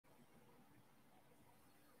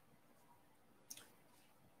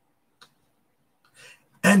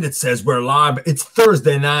And it says we're live. It's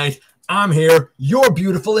Thursday night. I'm here. You're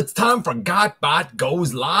beautiful. It's time for GotBot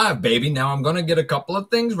Goes live, baby. Now I'm going to get a couple of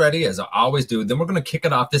things ready, as I always do. Then we're going to kick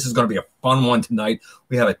it off. This is going to be a fun one tonight.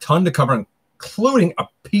 We have a ton to cover, including a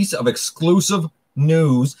piece of exclusive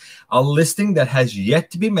news, a listing that has yet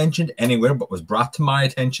to be mentioned anywhere but was brought to my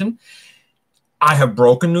attention. I have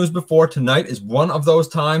broken news before. Tonight is one of those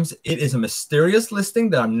times. It is a mysterious listing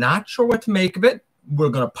that I'm not sure what to make of it. We're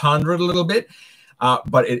going to ponder it a little bit,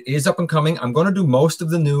 but it is up and coming. I'm going to do most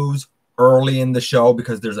of the news early in the show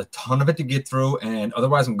because there's a ton of it to get through, and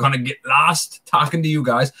otherwise I'm going to get lost talking to you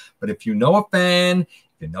guys. But if you know a fan,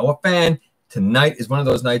 tonight is one of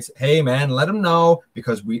those nights. Hey, man, let them know,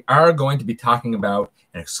 because we are going to be talking about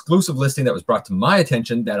an exclusive listing that was brought to my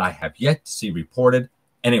attention that I have yet to see reported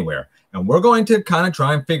anywhere. And we're going to kind of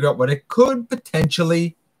try and figure out what it could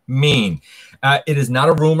potentially mean. It is not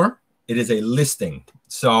a rumor. It is a listing.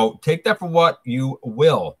 So take that for what you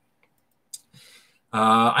will.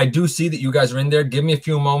 I do see that you guys are in there. Give me a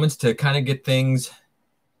few moments to kind of get things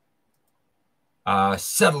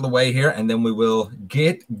settled away here, and then we will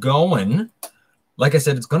get going. Like I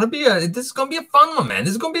said, this is going to be a fun one, man.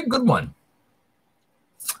 This is going to be a good one.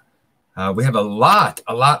 We have a lot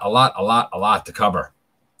to cover.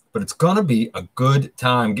 But it's going to be a good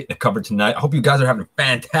time getting it covered tonight. I hope you guys are having a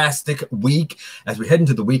fantastic week as we head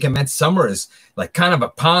into the weekend, man. Summer is like kind of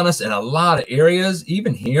upon us in a lot of areas,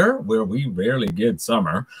 even here where we rarely get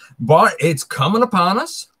summer, but it's coming upon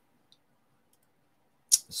us.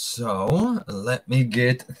 So let me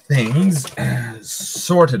get things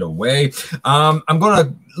sorted away. I'm going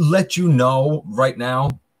to let you know right now,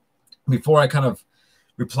 before I kind of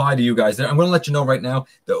reply to you guys there, I'm going to let you know right now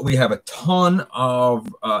that we have a ton of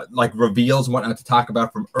like reveals and whatnot to talk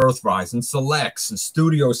about from Earthrise and selects and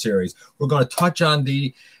studio series. We're going to touch on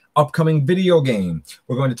the upcoming video game.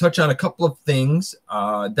 We're going to touch on a couple of things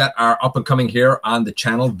that are up and coming here on the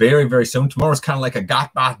channel very, very soon. Tomorrow's kind of like a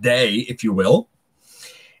GotBot day, if you will.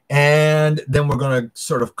 And then we're going to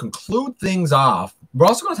sort of conclude things off. We're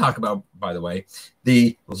also going to talk about, by the way,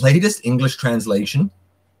 the latest English translation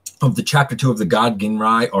of the chapter 2 of the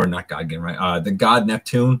the God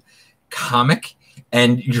Neptune comic.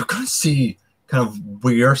 And you're going to see kind of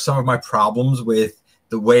where some of my problems with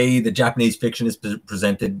the way the Japanese fiction is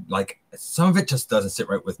presented, like some of it just doesn't sit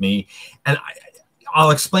right with me. And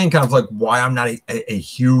I'll explain kind of like why I'm not a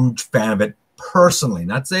huge fan of it personally.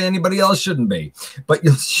 Not saying anybody else shouldn't be, but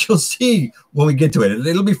you'll see when we get to it.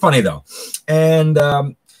 It'll be funny though. And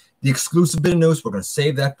the exclusive bit of news, we're going to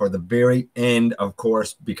save that for the very end, of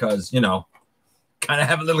course, because, you know, kind of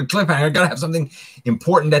have a little cliffhanger. Got to have something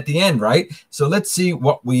important at the end, right? So let's see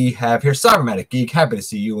what we have here. Cybermatic Geek, happy to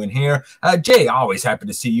see you in here. Jay, always happy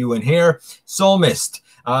to see you in here. Soul Mist.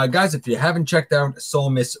 Guys, if you haven't checked out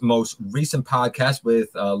Soul Mist's most recent podcast with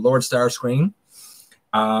Lord Starscream,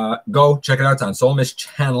 go check it out. It's on Soul Mist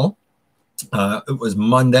channel. It was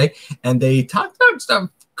Monday, and they talked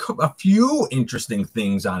about a few interesting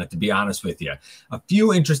things on it, to be honest with you. A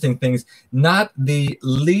few interesting things, not the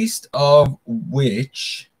least of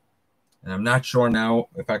which, and I'm not sure now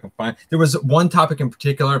if I can find, there was one topic in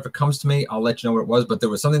particular. If it comes to me, I'll let you know what it was, but there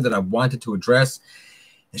was something that I wanted to address.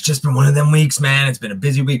 It's just been one of them weeks, man. It's been a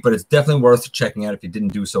busy week, but it's definitely worth checking out if you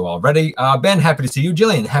didn't do so already. Ben, happy to see you.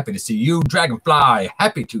 Jillian, happy to see you. Dragonfly,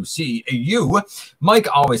 happy to see you. Mike,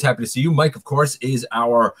 always happy to see you. Mike, of course, is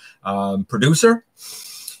our producer.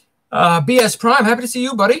 BS Prime, happy to see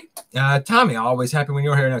you, buddy. Tommy, always happy when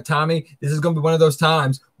you're here. Now, Tommy, this is going to be one of those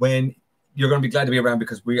times when you're going to be glad to be around,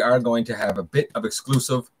 because we are going to have a bit of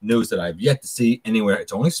exclusive news that I've yet to see anywhere.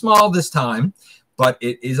 It's only small this time, but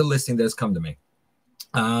it is a listing that has come to me.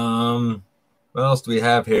 What else do we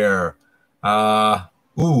have here?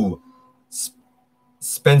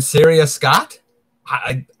 Spenceria Scott.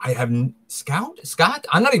 I have Scott.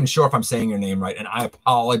 I'm not even sure if I'm saying your name right, and I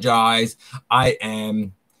apologize.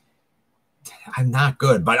 I'm not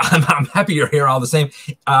good, but I'm happy you're here all the same.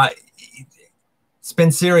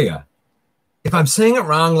 Spenceria. If I'm saying it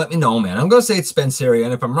wrong, let me know, man. I'm going to say it's Spenceria,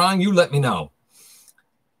 and if I'm wrong, you let me know.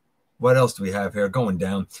 What else do we have here going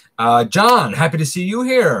down? John, happy to see you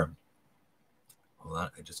here. Hold on,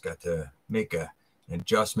 I just got to make an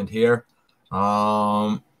adjustment here.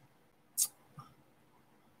 I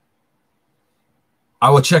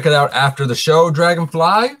will check it out after the show,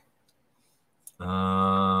 Dragonfly.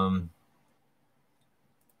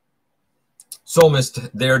 Soul Mist,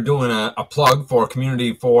 they're doing a plug for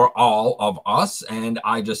Community for All of Us, and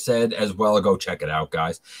I just said as well, go check it out,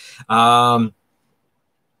 guys.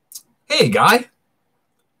 Hey, Guy.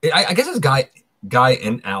 I guess it's Guy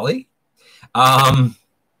and Allie.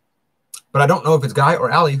 But I don't know if it's Guy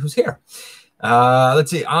or Allie who's here.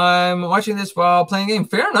 Let's see. I'm watching this while playing a game.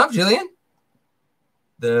 Fair enough, Jillian.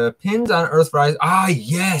 The pins on Earthrise. Ah,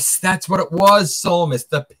 yes, that's what it was, Solmus.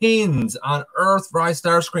 The pins on Earthrise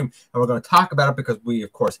Starscream. And we're going to talk about it because we,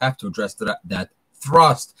 of course, have to address that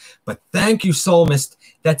thrust. But thank you, Solmist.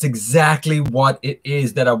 That's exactly what it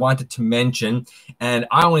is that I wanted to mention. And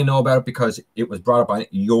I only know about it because it was brought up on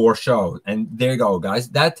your show. And there you go, guys.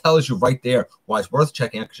 That tells you right there why it's worth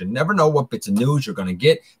checking out, because you never know what bits of news you're going to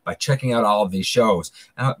get by checking out all of these shows.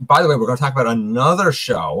 By the way, we're going to talk about another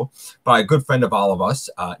show by a good friend of all of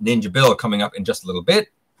us, Ninja Bill, coming up in just a little bit.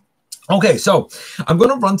 Okay, so I'm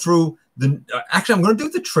going to run through the... actually, I'm going to do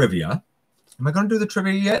the trivia. Am I going to do the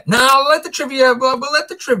trivia yet? No, we'll let the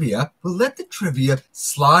trivia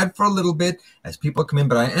slide for a little bit as people come in.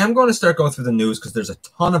 But I am going to start going through the news because there's a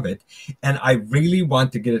ton of it, and I really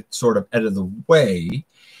want to get it sort of out of the way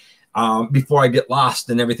before I get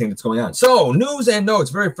lost in everything that's going on. So, news and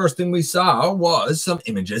notes. Very first thing we saw was some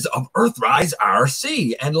images of Earthrise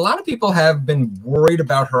RC, and a lot of people have been worried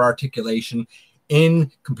about her articulation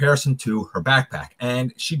in comparison to her backpack.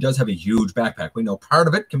 And she does have a huge backpack. We know part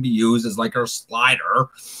of it can be used as like her slider.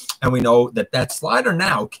 And we know that that slider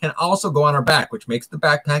now can also go on her back, which makes the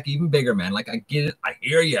backpack even bigger, man. Like, I get it. I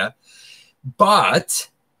hear you. But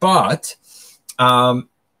her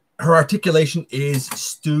articulation is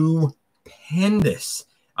stupendous.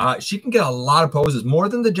 She can get a lot of poses, more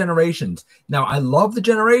than the Generations. Now, I love the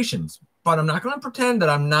Generations, but I'm not going to pretend that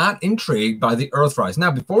I'm not intrigued by the Earthrise.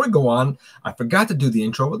 Now, before we go on, I forgot to do the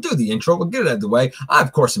intro. We'll do the intro. We'll get it out of the way. I,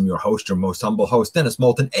 of course, am your host, your most humble host, Dennis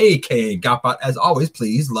Moulton, a.k.a. GotBot. As always,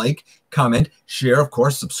 please like, comment, share, of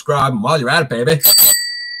course, subscribe. And while you're at it, baby,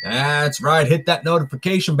 that's right, hit that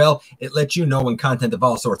notification bell. It lets you know when content of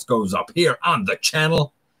all sorts goes up here on the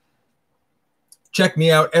channel. Check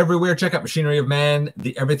me out everywhere. Check out Machinery of Man,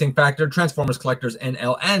 The Everything Factor, Transformers Collectors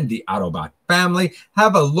NL, and the Autobot Family.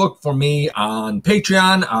 Have a look for me on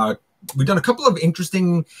Patreon. We've done a couple of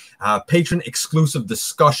interesting patron-exclusive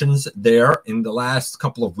discussions there in the last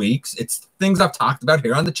couple of weeks. It's things I've talked about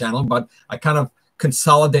here on the channel, but I kind of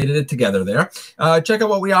consolidated it together there. Check out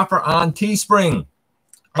what we offer on Teespring.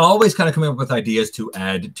 Always kind of coming up with ideas to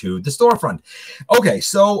add to the storefront. Okay,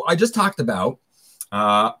 so I just talked about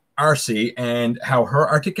RC and how her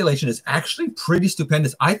articulation is actually pretty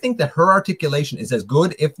stupendous. I think that her articulation is as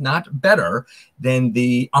good, if not better, than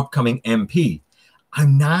the upcoming MP.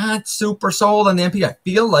 I'm not super sold on the MP. I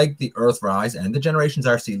feel like the Earthrise and the Generations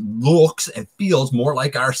RC looks and feels more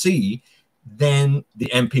like RC than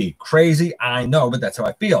the MP. Crazy, I know, but that's how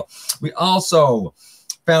I feel. We also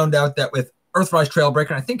found out that with Earthrise Trailbreaker,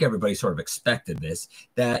 and I think everybody sort of expected this,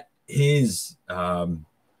 that his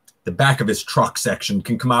the back of his truck section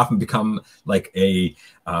can come off and become like a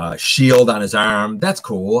shield on his arm. That's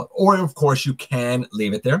cool. Or, of course, you can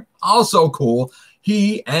leave it there. Also cool.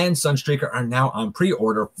 He and Sunstreaker are now on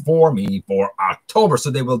pre-order for me for October.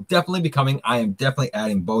 So they will definitely be coming. I am definitely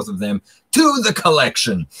adding both of them to the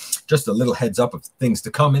collection. Just a little heads up of things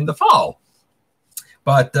to come in the fall.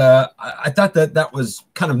 But I thought that that was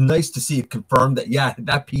kind of nice to see it confirmed that, yeah,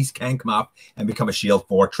 that piece can come up and become a shield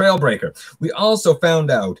for Trailbreaker. We also found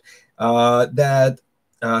out that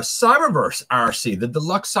Cyberverse RC, the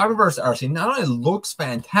deluxe Cyberverse RC, not only looks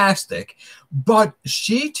fantastic, but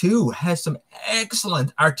she too has some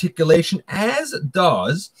excellent articulation, as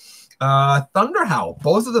does Thunderhowl.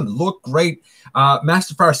 Both of them look great.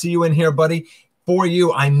 Masterfire, see you in here, buddy. For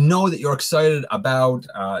you, I know that you're excited about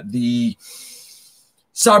the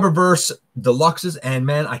Cyberverse Deluxes, and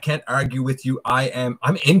man, I can't argue with you. I'm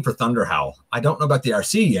in for Thunderhowl. I don't know about the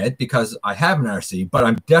RC yet because I have an RC, but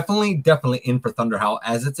I'm definitely in for Thunderhowl,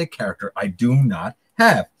 as it's a character I do not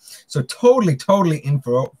have. So totally in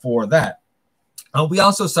for that. We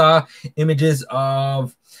also saw images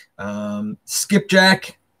of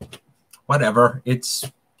Skipjack, whatever.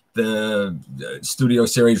 It's the studio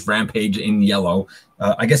series Rampage in yellow.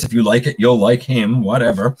 I guess if you like it, you'll like him,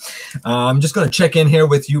 whatever. I'm just going to check in here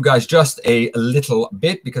with you guys just a little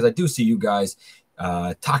bit because I do see you guys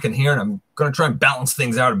talking here, and I'm going to try and balance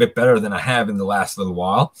things out a bit better than I have in the last little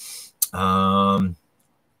while.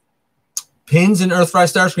 Pins in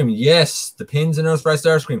Earthrise Starscream. Yes, the pins in Earthrise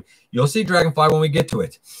Starscream. You'll see Dragonfly when we get to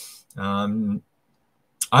it. I'm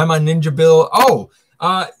on Ninja Bill. Oh,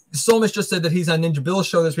 Solmus just said that he's on Ninja Bill's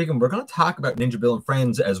show this week, and we're going to talk about Ninja Bill and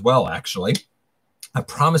Friends as well, actually. I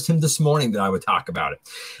promised him this morning that I would talk about it.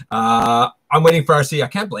 I'm waiting for RC. I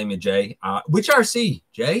can't blame you, Jay. Which RC,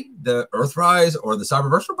 Jay? The Earthrise or the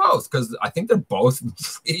Cyberverse, or both? Because I think they're both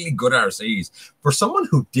really good RCs. For someone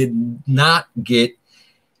who did not get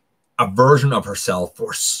a version of herself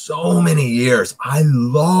for so many years, I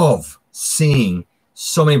love seeing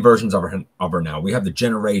so many versions of her now. We have the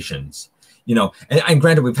Generations, you know, and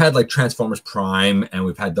granted, we've had like Transformers Prime, and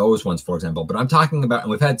we've had those ones, for example. But I'm talking about, and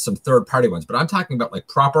we've had some third-party ones. But I'm talking about like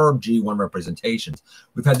proper G1 representations.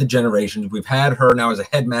 We've had the Generations. We've had her now as a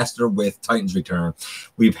headmaster with Titans Return.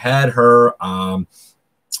 We've had her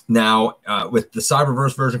now with the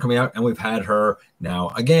Cyberverse version coming out, and we've had her now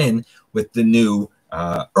again with the new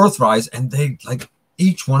Earthrise, and they like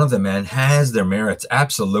each one of them, man, has their merits.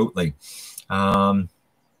 Absolutely.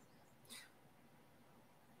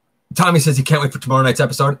 Tommy says he can't wait for tomorrow night's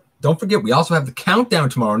episode. Don't forget, we also have the countdown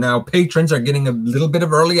tomorrow. Now, patrons are getting a little bit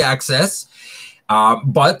of early access,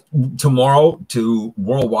 but tomorrow to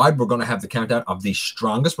worldwide, we're going to have the countdown of the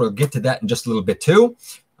strongest. We'll get to that in just a little bit too.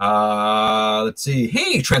 Let's see.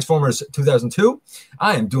 Hey, Transformers 2002.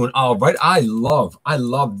 I am doing all right. I love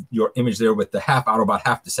your image there with the half Autobot,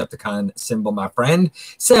 half Decepticon symbol, my friend.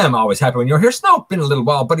 Sam, always happy when you're here. Snow, been a little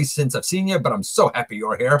while, buddy, since I've seen you, but I'm so happy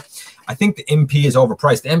you're here. I think the MP is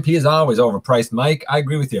overpriced. The MP is always overpriced, Mike. I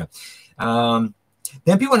agree with you. The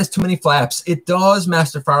MP one has too many flaps. It does,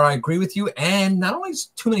 Master Fire. I agree with you. And not only is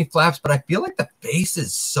too many flaps, but I feel like the face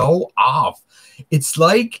is so off. It's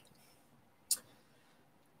like,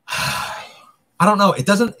 I don't know. It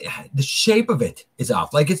doesn't, the shape of it is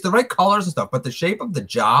off. Like it's the right colors and stuff, but the shape of the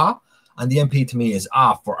jaw on the MP to me is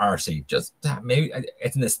off for RC. Just maybe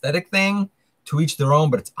it's an aesthetic thing, to each their own,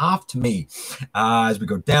 but it's off to me. As we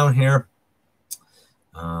go down here,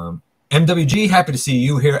 MWG, happy to see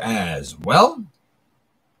you here as well.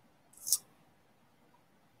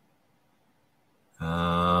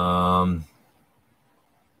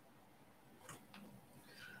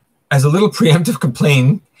 As a little preemptive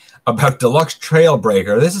complaint about Deluxe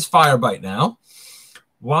Trailbreaker, this is Firebite now.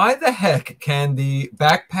 Why the heck can the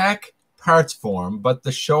backpack parts form, but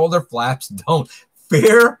the shoulder flaps don't?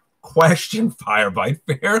 Fair question, Firebite.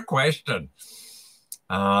 Fair question.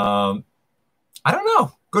 I don't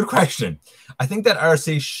know. Good question. I think that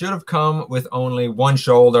RC should have come with only one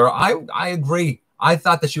shoulder. I agree. I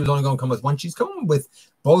thought that she was only going to come with one. She's coming with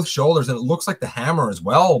both shoulders, and it looks like the hammer as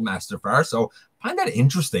well, Master Fire. So I find that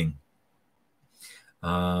interesting.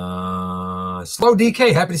 Slow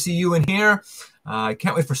DK, happy to see you in here. I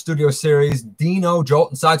can't wait for Studio Series. Dino, Jolt,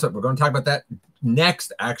 and Sideswipe. We're going to talk about that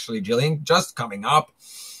next, actually, Jillian. Just coming up.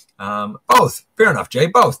 Both. Fair enough, Jay.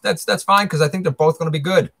 Both. That's fine, because I think they're both going to be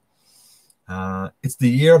good. It's the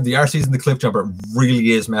year of the RCs and the Cliff Jumper. It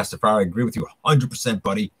really is, Master Fire. I agree with you 100%,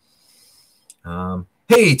 buddy.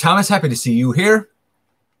 Hey, Thomas, happy to see you here.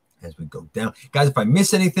 As we go down. Guys, if I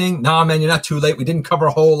miss anything, nah, man, you're not too late. We didn't cover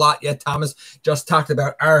a whole lot yet, Thomas. Just talked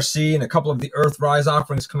about RC and a couple of the Earthrise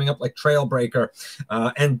offerings coming up like Trailbreaker.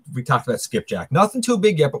 And we talked about Skipjack. Nothing too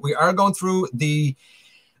big yet, but we are going through the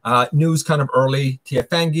news kind of early.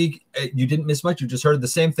 TFN Geek, you didn't miss much. You just heard the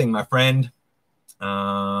same thing, my friend.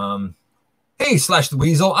 Hey, Slash the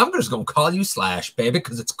Weasel. I'm just going to call you Slash, baby,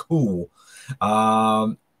 because it's cool.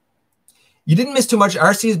 You didn't miss too much.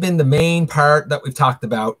 RC has been the main part that we've talked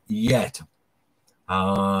about yet.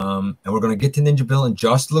 And we're going to get to Ninja Bill in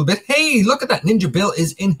just a little bit. Hey, look at that. Ninja Bill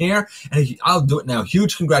is in here. And I'll do it now.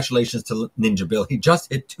 Huge congratulations to Ninja Bill. He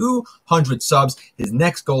just hit 200 subs. His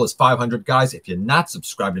next goal is 500. Guys, if you're not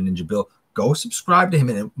subscribed to Ninja Bill, go subscribe to him.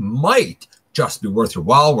 And it might just be worth your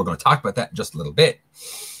while. We're going to talk about that in just a little bit.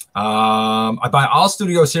 I buy all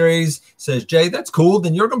Studio Series, says Jay. That's cool.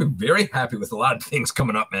 Then you're going to be very happy with a lot of things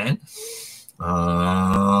coming up, man.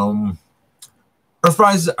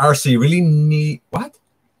 Earthrise RC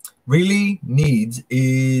really needs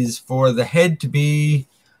is for the head to be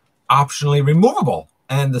optionally removable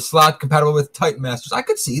and the slot compatible with Titan Masters. I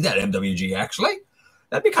could see that, MWG, actually.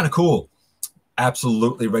 That'd be kind of cool.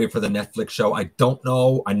 Absolutely ready for the Netflix show. I don't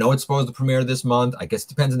know. I know it's supposed to premiere this month. I guess it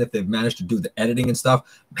depends on if they've managed to do the editing and stuff.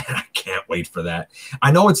 Man, I can't wait for that.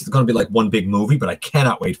 I know it's going to be like one big movie, but I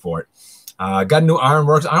cannot wait for it. Got a new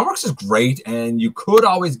Ironworks. Ironworks is great, and you could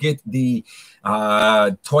always get the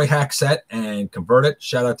toy hack set and convert it.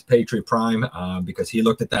 Shout out to Patriot Prime because he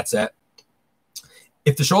looked at that set.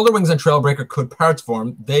 If the shoulder wings on Trailbreaker could parts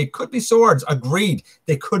form, they could be swords. Agreed.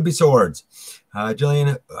 They could be swords.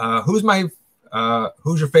 Jillian,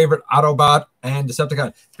 who's your favorite Autobot and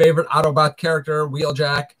Decepticon? Favorite Autobot character,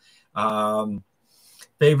 Wheeljack.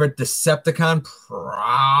 Favorite Decepticon,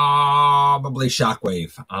 probably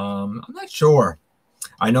Shockwave. I'm not sure.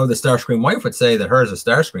 I know the Starscream wife would say that hers is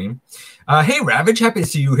Starscream. Hey, Ravage, happy to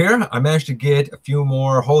see you here. I managed to get a few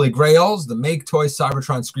more Holy Grails. The Make Toy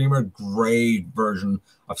Cybertron Screamer, great version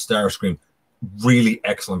of Starscream. Really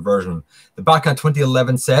excellent version. The Botcon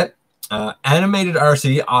 2011 set. Animated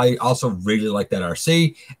RC, I also really like that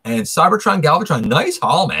RC. And Cybertron Galvatron, nice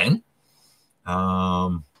haul, man.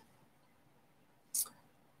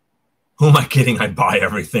 Who am I kidding? I buy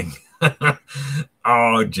everything.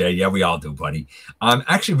 Oh, Jay, yeah, we all do, buddy. I'm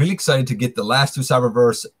actually really excited to get the last two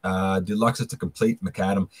Cyberverse deluxes to complete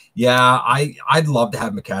Macadam. Yeah, I'd love to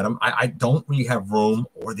have Macadam. I don't really have room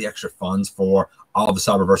or the extra funds for all the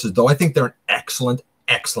Cyberverses, though I think they're an excellent,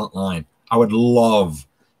 excellent line. I would love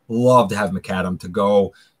to have Macadam to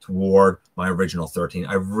go toward my original 13.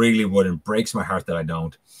 I really would, and breaks my heart that I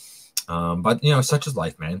don't. But, you know, such is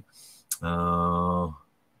life, man.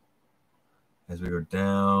 As we go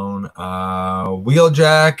down,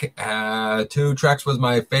 Wheeljack, 2 tracks was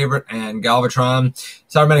my favorite, and Galvatron.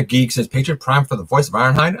 Cybernetic Geek says, Patriot Prime for the voice of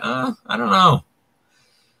Ironhide? I don't know.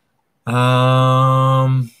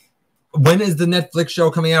 When is the Netflix show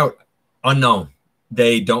coming out? Unknown.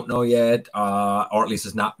 They don't know yet, or at least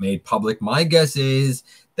it's not made public. My guess is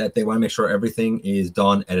that they want to make sure everything is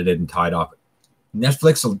done, edited, and tied up.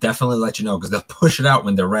 Netflix will definitely let you know because they'll push it out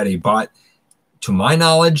when they're ready. But to my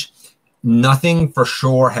knowledge, nothing for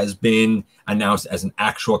sure has been announced as an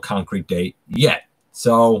actual concrete date yet.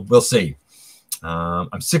 So we'll see.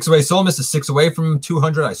 I'm 6 away. Solmus is 6 away from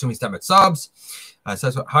 200. I assume he's talking about subs.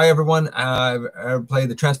 Says, hi, everyone. I've played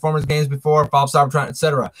the Transformers games before, Bob Cybertron,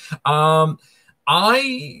 etc.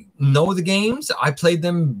 I know the games. I played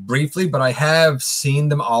them briefly, but I have seen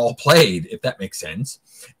them all played, if that makes sense.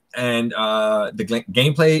 And the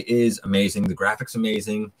gameplay is amazing. The graphics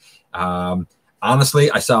amazing. Honestly,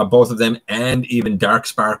 I saw both of them, and even Dark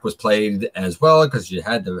Spark was played as well because you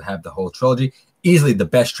had to have the whole trilogy. Easily the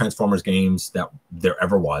best Transformers games that there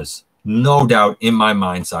ever was. No doubt in my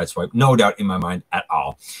mind, Sideswipe. No doubt in my mind at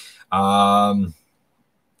all.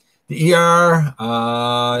 The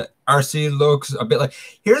RC looks a bit like...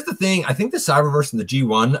 Here's the thing. I think the Cyberverse and the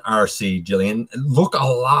G1 RC, Jillian, look a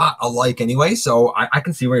lot alike anyway, so I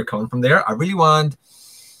can see where you're coming from there. I really want...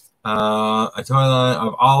 a timeline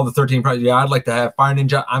of all the 13 primes. Yeah, I'd like to have Fire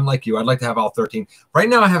Ninja. I'm like you. I'd like to have all 13. Right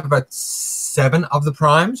now, I have about 7 of the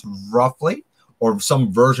primes, roughly, or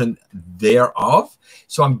some version thereof.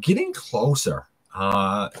 So I'm getting closer.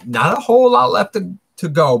 Not a whole lot left to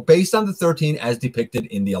go based on the 13 as depicted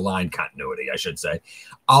in the aligned continuity, I should say.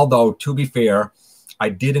 Although, to be fair, I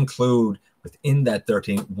did include within that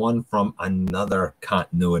 13 one from another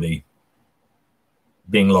continuity,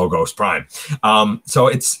 being Logos Prime. So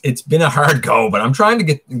it's been a hard go, but I'm trying to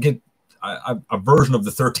get a version of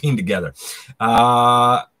the 13 together.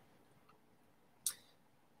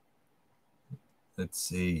 Let's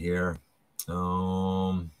see here.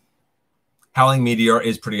 Howling Meteor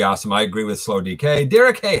is pretty awesome. I agree with Slow DK.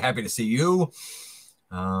 Derek, hey, happy to see you.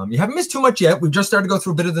 You haven't missed too much yet. We've just started to go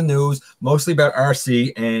through a bit of the news, mostly about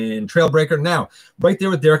RC and Trailbreaker. Now, right there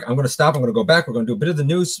with Derek, I'm going to stop. I'm going to go back. We're going to do a bit of the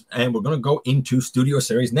news, and we're going to go into Studio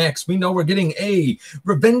Series next. We know we're getting a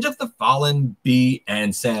Revenge of the Fallen B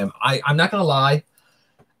and Sam. I'm not going to lie.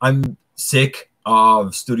 I'm sick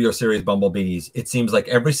of Studio Series Bumblebees. It seems like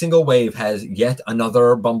every single wave has yet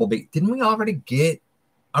another Bumblebee. Didn't we already get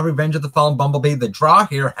a Revenge of the Fallen Bumblebee? The draw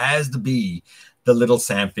here has to be the little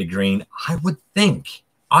Sam figurine, I would think.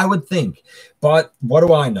 But what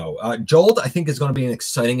do I know? Jolt, I think, is going to be an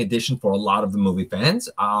exciting addition for a lot of the movie fans.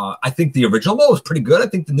 I think the original mold was pretty good. I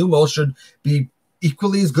think the new mold should be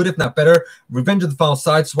equally as good, if not better. Revenge of the Fallen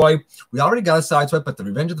Sideswipe. We already got a Sideswipe, but the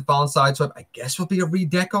Revenge of the Fallen Sideswipe, I guess, will be a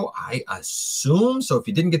redeco, I assume. So if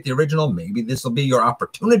you didn't get the original, maybe this will be your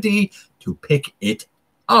opportunity to pick it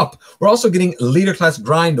up. We're also getting Leader Class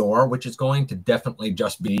Grindor, which is going to definitely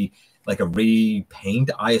just be like a repaint,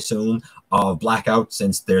 I assume, of Blackout,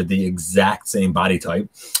 since they're the exact same body type.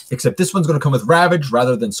 Except this one's going to come with Ravage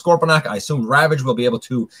rather than Scorponok. I assume Ravage will be able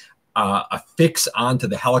to affix onto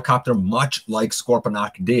the helicopter, much like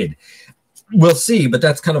Scorponok did. We'll see, but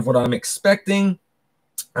that's kind of what I'm expecting.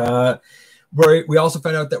 We also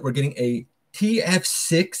found out that we're getting a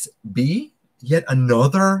TF6B, yet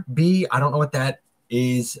another B. I don't know what that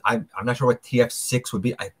is. I'm not sure what TF6 would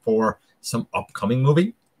be for some upcoming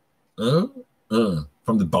movie.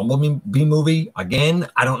 From the Bumblebee movie again.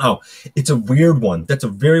 I don't know. It's a weird one. That's a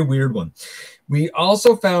very weird one. We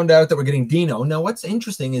also found out that we're getting Dino. Now, what's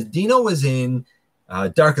interesting is Dino was in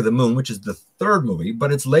Dark of the Moon, which is the 3rd movie,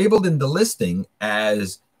 but it's labeled in the listing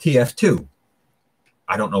as TF2.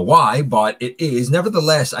 I don't know why, but it is.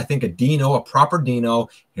 Nevertheless, I think a Dino, a proper Dino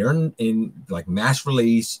here in like mass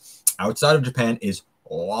release outside of Japan is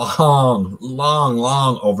long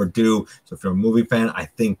overdue. So if you're a movie fan, I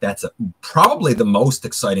think that's probably the most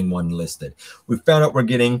exciting one listed. We found out we're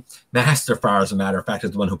getting Masterfire, as a matter of fact,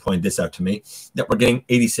 is the one who pointed this out to me, that we're getting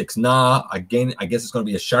 86 Na. Again, I guess it's going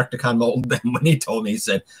to be a Sharkticon mold. Then when he told me, he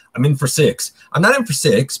said, I'm in for 6. I'm not in for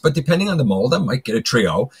 6, but depending on the mold, I might get a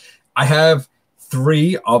trio. I have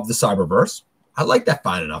 3 of the Cyberverse. I like that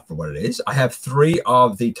fine enough for what it is. I have 3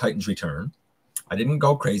 of the Titans Return. I didn't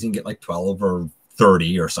go crazy and get like 12 or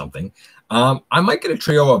 30 or something. I might get a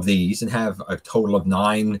trio of these and have a total of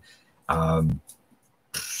 9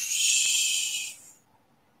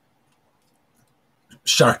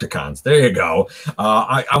 Sharkticons. There you go.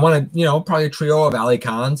 I want to, probably a trio of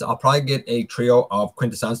Alicons. I'll probably get a trio of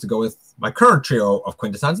Quintessons to go with my current trio of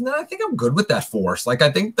Quintessons, and then I think I'm good with that force. Like,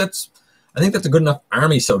 I think that's a good enough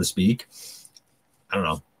army, so to speak. I don't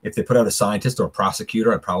know. If they put out a scientist or a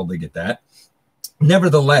prosecutor, I'd probably get that.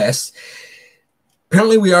 Nevertheless,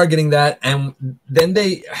 apparently we are getting that. And then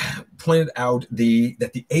they pointed out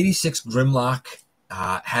that the 86 Grimlock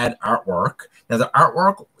had artwork. Now, the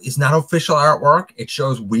artwork is not official artwork. It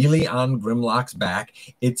shows Wheelie on Grimlock's back.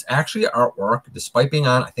 It's actually artwork, despite being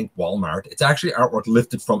on, I think, Walmart. It's actually artwork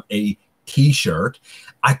lifted from a T-shirt.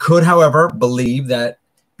 I could, however, believe that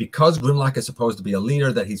because Grimlock is supposed to be a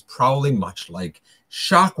leader, that he's probably much like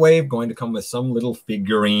Shockwave, going to come with some little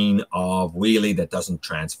figurine of Wheelie that doesn't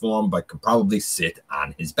transform, but can probably sit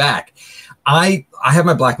on his back. I have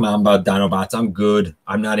my Black Mamba Dinobots. I'm good.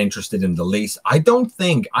 I'm not interested in the least. I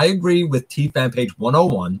agree with T-Fan page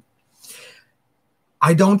 101.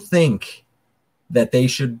 I don't think that they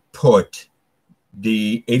should put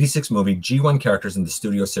the 86 movie G1 characters in the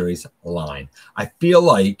Studio Series line. I feel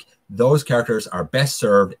like those characters are best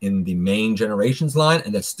served in the main Generations line,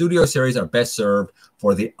 and that Studio Series are best served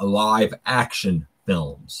for the live action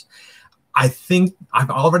films. I think I've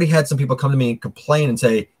already had some people come to me and complain and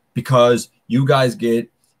say, because you guys get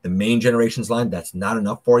the main Generations line, that's not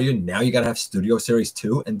enough for you. Now you got to have Studio Series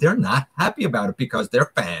too. And they're not happy about it because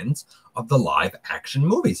they're fans of the live action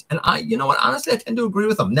movies. And you know what? Honestly, I tend to agree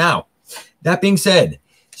with them. Now, that being said,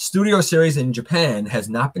 Studio Series in Japan has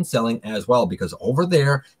not been selling as well because over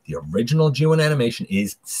there, the original G1 animation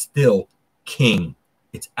is still king.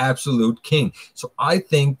 It's absolute king. So I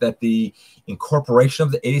think that the incorporation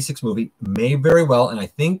of the 86 movie may very well, and I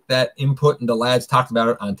think that input and the lads talked about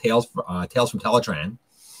it on Tales from Teletran.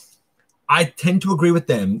 I tend to agree with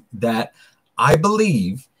them that I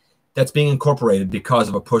believe that's being incorporated because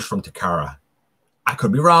of a push from Takara. I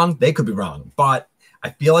could be wrong. They could be wrong. But I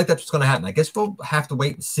feel like that's what's going to happen. I guess we'll have to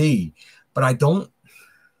wait and see. But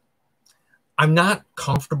I'm not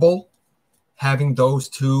comfortable having those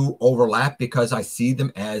two overlap because I see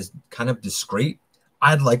them as kind of discrete.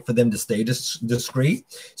 I'd like for them to stay discrete.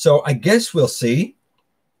 So I guess we'll see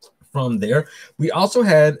from there. We also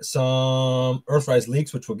had some Earthrise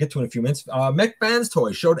leaks, which we'll get to in a few minutes. Mech Fans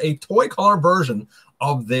Toys showed a toy color version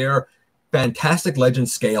of their fantastic Legend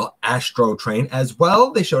Scale Astro Train. As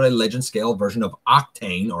well, they showed a Legend Scale version of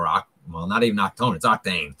Octane, well, not even Octone, it's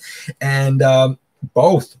Octane. And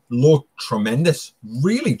both look tremendous,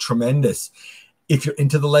 really tremendous. If you're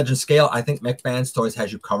into the Legend Scale, I think Mech Fans Toys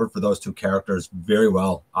has you covered for those two characters very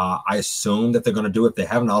well. I assume that they're going to do, if they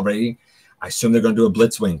haven't already, I assume they're going to do a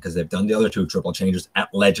Blitzwing because they've done the other two triple changes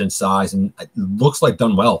at Legend size, and it looks like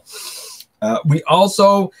done well. We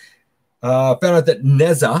also found out that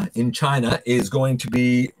Neza in China is going to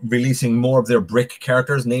be releasing more of their brick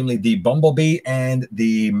characters, namely the Bumblebee and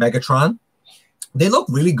the Megatron. They look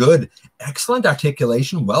really good. Excellent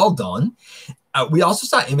articulation. Well done. We also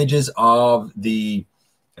saw images of the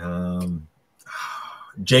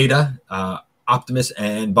Jada, Optimus,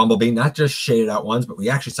 and Bumblebee, not just shaded out ones, but we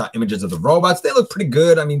actually saw images of the robots. They look pretty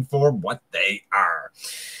good, I mean, for what they are.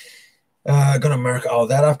 Gonna mark all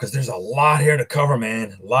that off because there's a lot here to cover,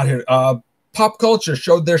 man. A lot here. Pop Culture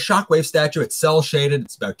showed their Shockwave statue. It's cell shaded.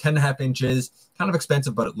 It's about 10.5 inches. Kind of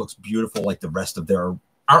expensive, but it looks beautiful like the rest of their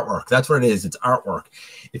artwork. That's what it is. It's artwork.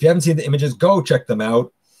 If you haven't seen the images, go check them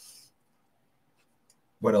out.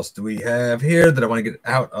 What else do we have here that I want to get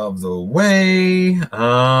out of the way?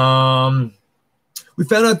 We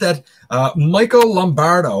found out that Michael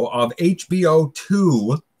Lombardo of HBO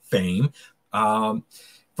 2 fame,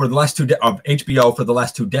 for the last HBO for the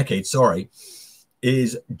last 2 decades, sorry,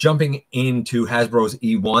 is jumping into Hasbro's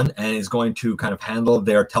E1 and is going to kind of handle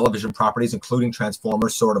their television properties, including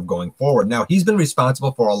Transformers, sort of going forward. Now, he's been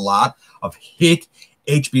responsible for a lot of hit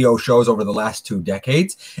HBO shows over the last 2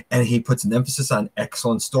 decades, and he puts an emphasis on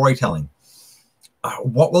excellent storytelling.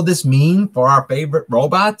 What will this mean for our favorite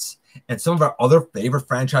robots and some of our other favorite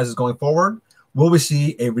franchises going forward? Will we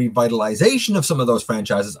see a revitalization of some of those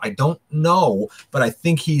franchises? I don't know, but I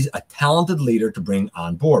think he's a talented leader to bring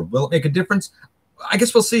on board. Will it make a difference? I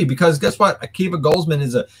guess we'll see, because guess what? Akiva Goldsman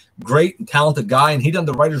is a great and talented guy, and he done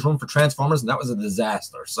the writer's room for Transformers, and that was a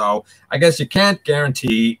disaster. So I guess you can't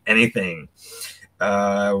guarantee anything.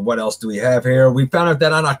 What else do we have here? We found out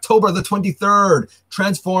that on October the 23rd,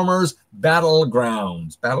 Transformers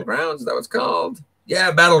Battlegrounds. Battlegrounds, is that what it's called?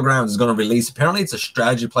 Yeah, Battlegrounds is going to release. Apparently, it's a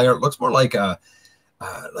strategy player. It looks more like a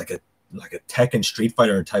Tekken Street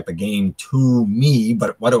Fighter type of game to me,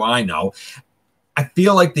 but what do I know? I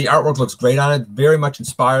feel like the artwork looks great on it, very much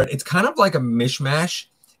inspired. It's kind of like a mishmash.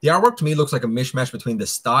 The artwork to me looks like a mishmash between the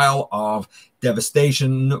style of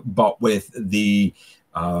Devastation, but with the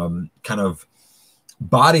kind of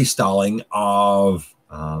body styling of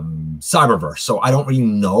Cyberverse. So I don't really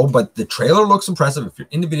know, but the trailer looks impressive. If you're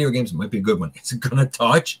into video games, it might be a good one. It's going to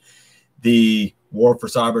touch the War for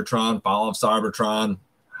Cybertron, Fall of Cybertron.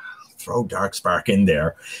 Throw Darkspark in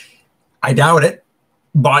there. I doubt it,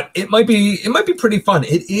 but it might be pretty fun.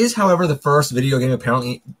 It is, however, the first video game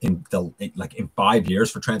apparently in 5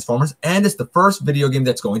 years for Transformers, and it's the first video game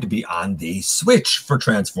that's going to be on the Switch for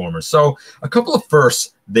Transformers. So a couple of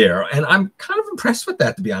firsts there, and I'm kind of impressed with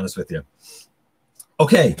that, to be honest with you.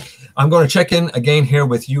 Okay, I'm going to check in again here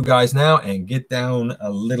with you guys now and get down a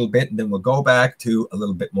little bit, and then we'll go back to a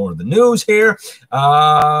little bit more of the news here.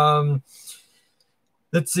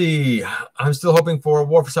 Let's see. I'm still hoping for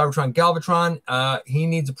War for Cybertron Galvatron. He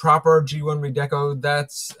needs a proper G1 redeco.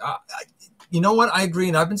 That's, you know what? I agree,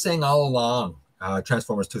 and I've been saying all along,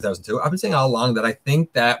 Transformers 2002, I've been saying all along that I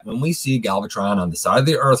think that when we see Galvatron on the side of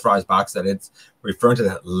the Earthrise box, that it's referring to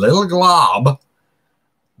that little glob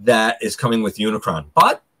that is coming with Unicron.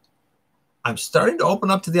 But I'm starting to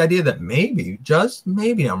open up to the idea that maybe, just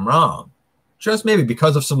maybe, I'm wrong. Just maybe,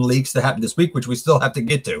 because of some leaks that happened this week, which we still have to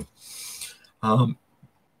get to.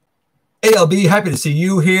 ALB, happy to see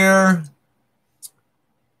you here.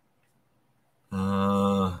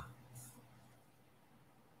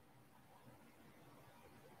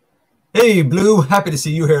 Hey, Blue, happy to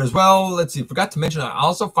see you here as well. Let's see, forgot to mention, I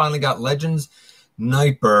also finally got Legends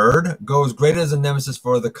Nightbird. Goes great as a nemesis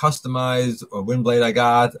for the customized Windblade I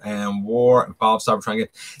got, and War and Fall of Cybertron.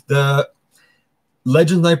 The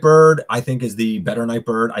Legends Nightbird, I think, is the better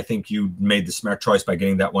Nightbird. I think you made the smart choice by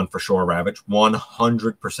getting that one for sure, Ravage.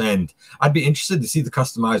 100%. I'd be interested to see the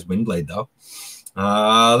customized Windblade, though.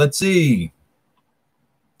 Let's see.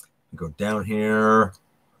 We go down here.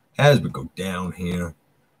 As we go down here.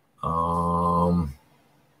 Oh,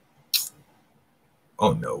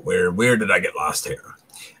 no. Where did I get lost here?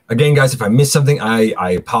 Again, guys, if I missed something,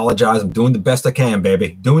 I apologize. I'm doing the best I can, baby.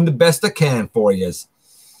 Doing the best I can for you.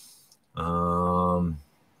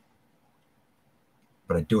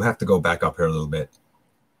 But I do have to go back up here a little bit,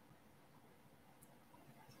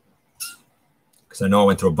 because I know I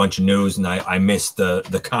went through a bunch of news and I missed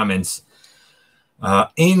the comments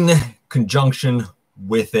in conjunction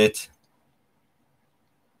with it.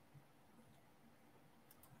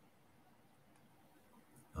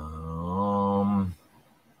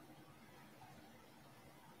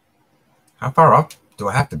 How far up do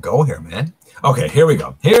I have to go here, man? Okay, here we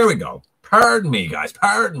go. Here we go. Pardon me, guys.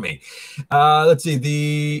 Pardon me. Let's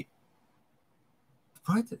see.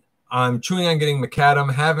 What? I'm chewing on getting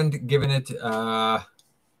Macadam. Haven't given it.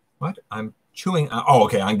 What? I'm chewing. Oh,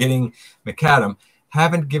 okay. I'm getting Macadam.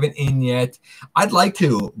 Haven't given in yet. I'd like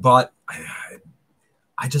to, but I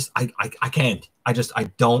can't. I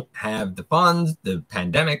don't have the funds. The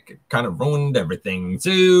pandemic kind of ruined everything.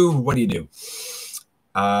 So what do you do?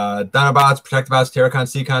 Dinobots, Protectobots, Terracons,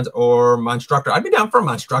 Seacons, or Monstructor. I'd be down for a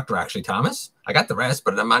Monstructor, actually, Thomas. I got the rest,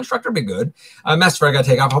 but a Monstructor would be good. Master, I got to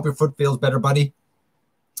take off. Hope your foot feels better, buddy.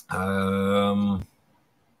 Could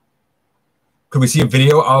we see a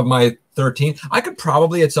video of my 13? I could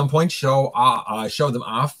probably at some point show them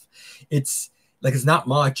off. It's not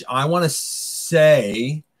much. I want to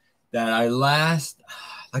say that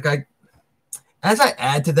as I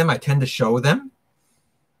add to them, I tend to show them.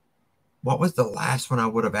 What was the last one I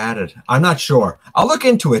would have added? I'm not sure. I'll look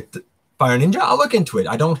into it, Fire Ninja. I'll look into it.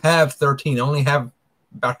 I don't have 13. I only have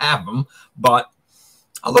about half of them, but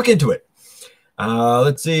I'll look into it.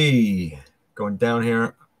 Let's see. Going down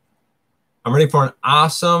here. I'm ready for an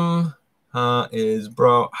awesome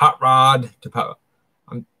Hot Rod to power.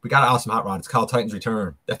 We got an awesome Hot Rod. It's called Titan's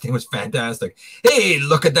Return. That thing was fantastic. Hey,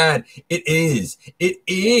 look at that. It is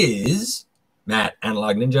Matt,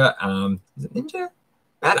 Analog Ninja. Is it Ninja?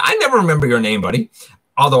 Matt, I never remember your name, buddy.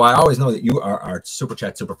 Although I always know that you are our Super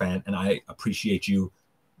Chat super fan, and I appreciate you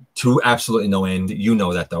to absolutely no end. You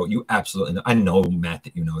know that, though. You absolutely know. I know, Matt,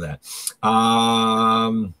 that you know that.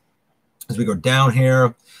 As we go down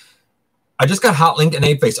here, I just got Hotlink and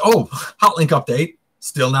Apeface. Oh, Hotlink update.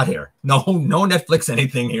 Still not here. No Netflix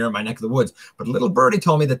anything here in my neck of the woods. But Little Birdie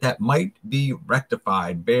told me that might be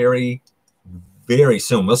rectified very, very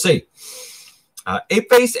soon. We'll see.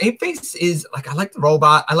 Apeface is I like the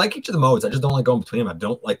robot. I like each of the modes. I just don't like going between them. I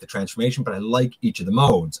don't like the transformation, but I like each of the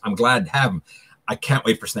modes. I'm glad to have them. I can't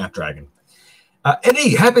wait for Snapdragon.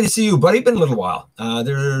 Eddie, happy to see you, buddy. Been a little while.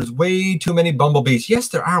 There's way too many bumblebees. Yes,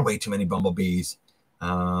 there are way too many bumblebees.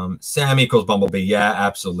 Sam equals bumblebee. Yeah,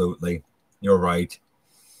 absolutely. You're right.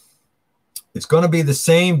 It's going to be the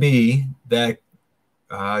same bee that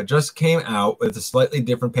just came out with a slightly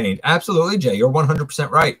different paint. Absolutely, Jay. You're 100%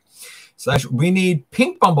 right. Slash, we need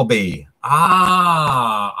pink bumblebee. AK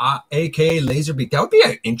laserbeak. That would be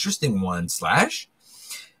an interesting one. Slash.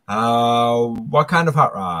 What kind of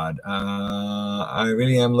hot rod? I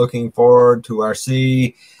really am looking forward to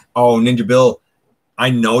RC. Oh, Ninja Bill, I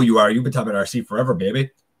know you are. You've been talking about RC forever,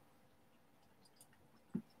 baby.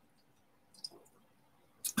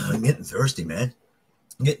 I'm getting thirsty, man.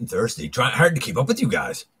 I'm getting thirsty. Hard to keep up with you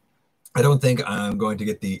guys. I don't think I'm going to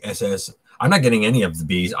get the SS. I'm not getting any of the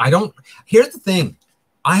bees. Here's the thing.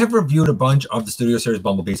 I have reviewed a bunch of the Studio Series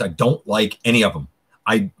bumblebees. I don't like any of them.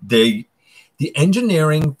 The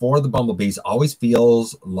engineering for the bumblebees always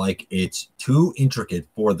feels like it's too intricate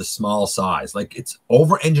for the small size. Like it's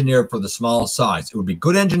over-engineered for the small size. It would be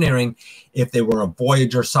good engineering if they were a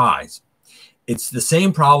Voyager size. It's the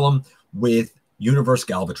same problem with Universe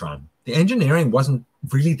Galvatron. The engineering wasn't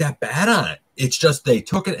really that bad on it. It's just they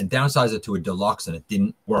took it and downsized it to a deluxe and it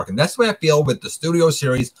didn't work. And that's the way I feel with the Studio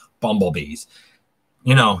Series bumblebees.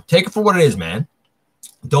 You know, take it for what it is, man.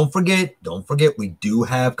 Don't forget, we do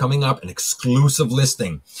have coming up an exclusive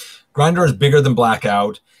listing. Grinder is bigger than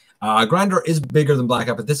Blackout. Grinder is bigger than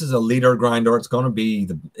Blackout, but this is a leader grinder. It's going to be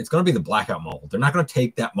the Blackout mold. They're not going to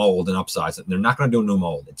take that mold and upsize it. They're not going to do a new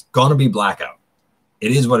mold. It's going to be Blackout.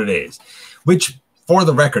 It is what it is, which for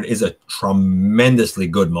the record is a tremendously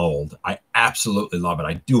good mold. I absolutely love it.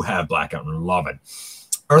 I do have Blackout and love it.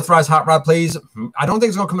 Earthrise hot rod, please. I don't think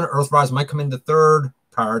it's going to come in Earthrise. It might come in the third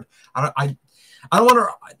part. I don't want to,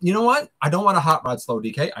 you know what? I don't want a hot rod slow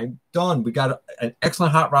DK. I'm done. We got an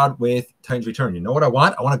excellent hot rod with Titan's Return. You know what I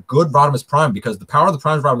want? I want a good Rodimus Prime because the power of the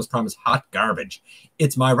Prime's Rodimus Prime is hot garbage.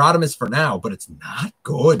 It's my Rodimus for now, but it's not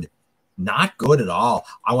good. Not good at all.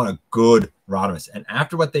 I want a good Rodimus. And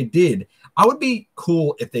after what they did, I would be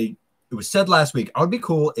cool if it was said last week, I would be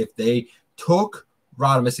cool if they took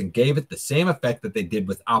Rodimus and gave it the same effect that they did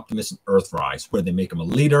with Optimus and Earthrise, where they make him a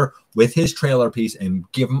leader with his trailer piece and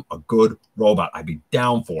give him a good robot. I'd be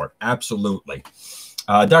down for it. Absolutely.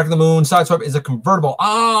 Dark of the Moon, Sideswipe is a convertible.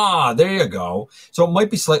 There you go. So it might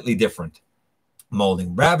be slightly different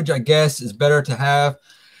molding. Ravage, I guess, is better to have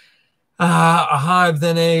a hive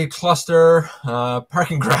than a cluster.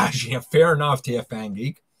 Parking garage. Yeah, fair enough, TF Fan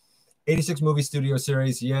Geek. 86 movie studio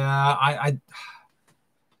series. Yeah,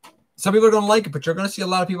 some people are going to like it, but you're going to see a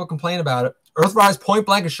lot of people complain about it. Earthrise, point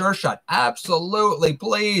blank, and sure shot. Absolutely,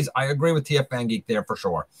 please. I agree with TF Fan Geek there for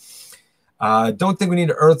sure. Don't think we need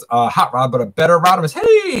an hot rod, but a better Rodimus.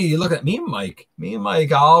 Hey, look at me and Mike. Me and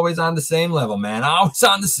Mike always on the same level, man. Always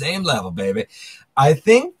on the same level, baby. I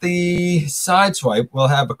think the Sideswipe will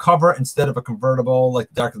have a cover instead of a convertible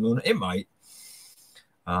like Dark of the Moon. It might.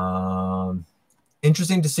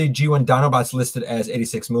 Interesting to see G1 Dinobots listed as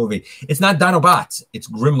 86 movie. It's not Dinobots. It's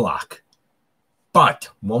Grimlock. But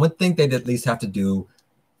one would think they'd at least have to do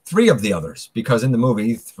 3 of the others because in the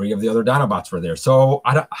movie, 3 of the other Dinobots were there. So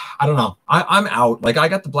I don't know. I'm out. Like I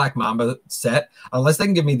got the Black Mamba set. Unless they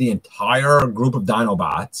can give me the entire group of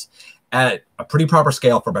Dinobots at a pretty proper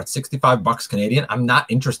scale for about $65 Canadian, I'm not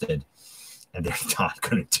interested. And they're not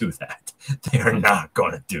going to do that. They are not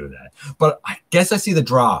going to do that. But I guess I see the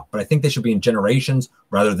draw. But I think they should be in Generations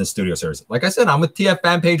rather than Studio Series. Like I said, I'm with TF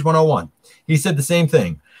Fan Page 101. He said the same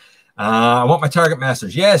thing. I want my Target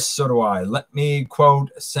Masters. Yes, so do I. Let me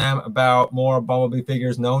quote Sam about more Bumblebee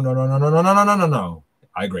figures. No.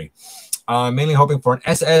 I agree. Mainly hoping for an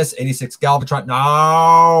SS86 Galvatron.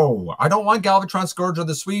 No, I don't want Galvatron Scourge or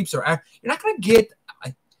the Sweeps. You're not going to get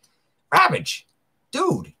Ravage.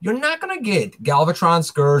 Dude, you're not going to get Galvatron,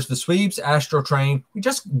 Scourge, the Sweeps, Astro Train. We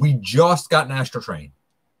just got an Astro Train.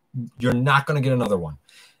 You're not going to get another one.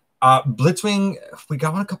 Blitzwing, if we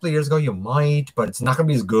got one a couple of years ago, you might, but it's not going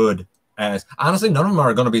to be as good as... Honestly, none of them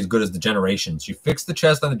are going to be as good as the Generations. You fix the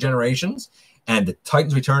chest on the Generations, and the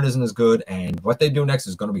Titan's Return isn't as good, and what they do next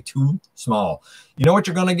is going to be too small. You know what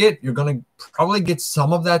you're going to get? You're going to probably get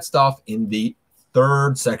some of that stuff in the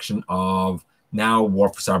 3rd section of... now War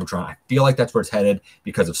for Cybertron. I feel like that's where it's headed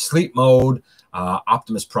because of Sleep Mode,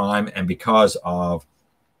 Optimus Prime, and because of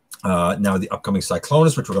now the upcoming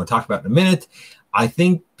Cyclonus, which we're going to talk about in a minute. I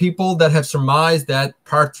think people that have surmised that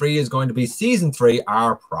Part 3 is going to be Season 3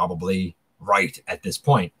 are probably right at this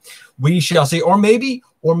point. We shall see. Or maybe,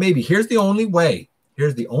 here's the only way.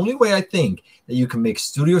 Here's the only way I think that you can make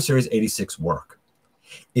Studio Series 86 work.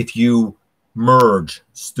 If you merge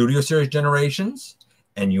Studio Series Generations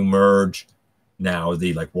and you merge now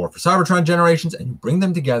the like War for Cybertron generations, and you bring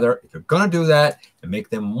them together. If you're going to do that and make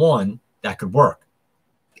them one, that could work.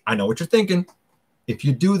 I know what you're thinking. If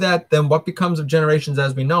you do that, then what becomes of Generations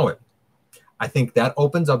as we know it? I think that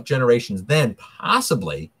opens up Generations then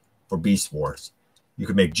possibly for Beast Wars. You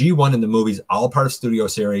could make G1 in the movies all part of studio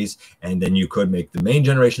series, and then you could make the main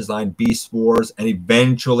Generations line Beast Wars, and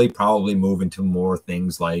eventually probably move into more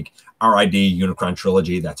things like RID, Unicron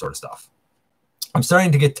Trilogy, that sort of stuff. I'm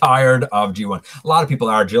starting to get tired of G1. A lot of people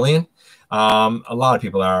are, Jillian. A lot of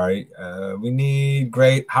people are. We need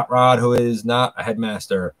great Hot Rod who is not a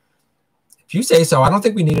headmaster. If you say so, I don't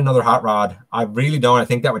think we need another Hot Rod. I really don't. I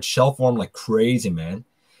think that would shell form like crazy, man.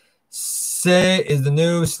 Say, is the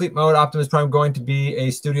new Sleep Mode Optimus Prime going to be a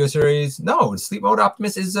studio series? No, Sleep Mode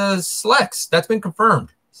Optimus is a Selects. That's been confirmed.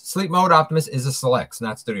 Sleep Mode Optimus is a Selects,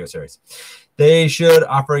 not studio series. They should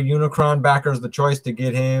offer Unicron backers the choice to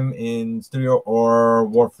get him in studio or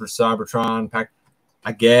War for Cybertron pack.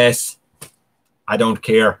 I guess. I don't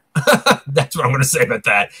care. That's what I'm going to say about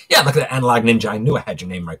that. Yeah, look at that Analog Ninja. I knew I had your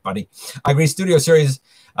name right, buddy. I agree. Studio series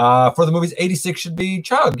for the movies 86 should be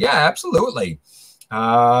Chug. Yeah, absolutely.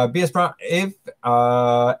 BS Prime, if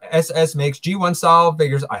SS makes G1 style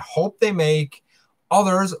figures, I hope they make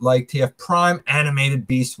others like TF Prime animated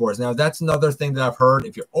Beast Wars. Now, that's another thing that I've heard.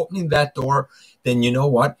 If you're opening that door, then you know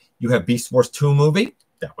what? You have Beast Wars 2 movie.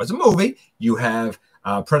 That was a movie. You have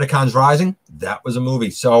Predacons Rising. That was a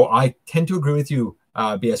movie. So I tend to agree with you,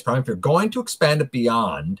 BS Prime. If you're going to expand it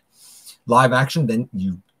beyond live action, then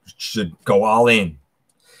you should go all in.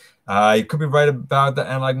 You could be right about the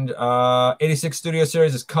Analog 86 studio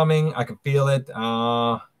series is coming. I can feel it.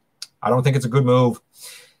 I don't think it's a good move.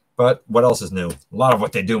 But what else is new? A lot of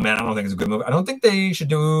what they do, man, I don't think it's a good move. I don't think they should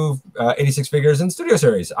do 86 figures in studio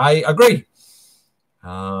series. I agree.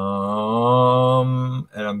 And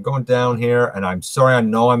I'm going down here, and I'm sorry, I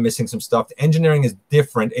know I'm missing some stuff. The engineering is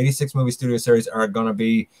different. 86 movie studio series are going to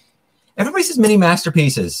be, everybody says mini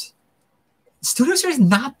masterpieces. Studio series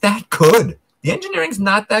not that good. The engineering's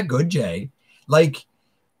not that good, Jay. Like,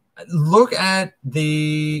 look at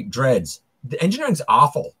the Dreads. The engineering's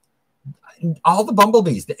awful. All the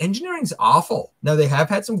Bumblebees, the engineering's awful. Now, they have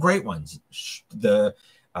had some great ones.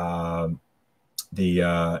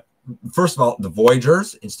 First of all, the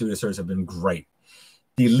Voyagers in studio series have been great.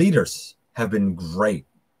 The Leaders have been great.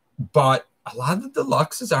 But a lot of the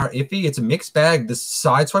deluxes are iffy. It's a mixed bag. The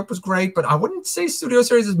Sideswipe was great, but I wouldn't say studio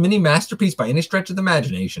series is mini masterpiece by any stretch of the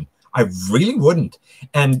imagination. I really wouldn't.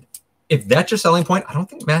 And if that's your selling point, I don't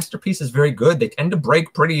think Masterpiece is very good. They tend to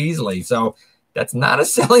break pretty easily. So that's not a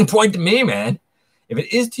selling point to me, man. If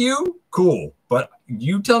it is to you, cool. But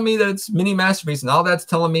you tell me that it's mini Masterpiece, and all that's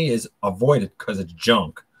telling me is avoid it because it's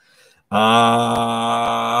junk.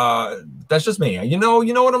 That's just me. You know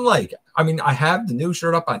what I'm like. I mean, I have the new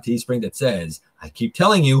shirt up on Teespring that says, I keep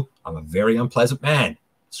telling you, I'm a very unpleasant man.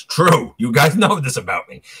 It's true. You guys know this about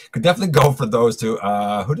me. Could definitely go for those two.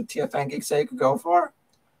 Who did TFN Geek say could go for?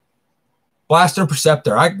 Blaster and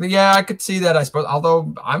Perceptor. Yeah, I could see that, I suppose.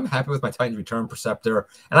 Although I'm happy with my Titans Return Perceptor.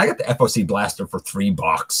 And I got the FOC Blaster for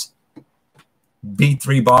 $3. Beat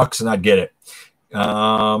 $3 and I'd get it.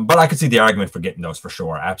 But I could see the argument for getting those for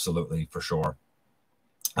sure. Absolutely, for sure.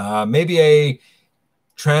 Maybe a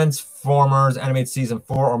Transformers Animated Season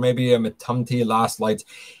 4 or maybe a Matumti Last Lights.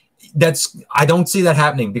 I don't see that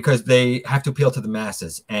happening because they have to appeal to the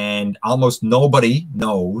masses, and almost nobody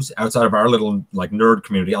knows outside of our little like nerd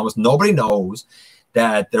community. Almost nobody knows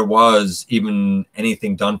that there was even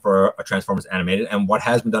anything done for a Transformers animated, and what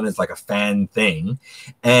has been done is like a fan thing.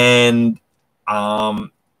 And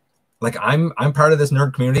like I'm part of this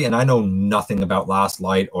nerd community, and I know nothing about Last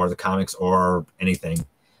Light or the comics or anything.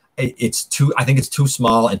 I think it's too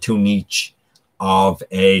small and too niche of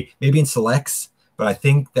maybe in selects. But I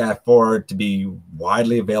think that for it to be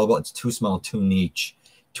widely available, it's too small, too niche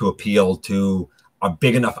to appeal to a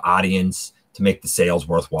big enough audience to make the sales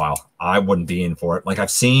worthwhile. I wouldn't be in for it. Like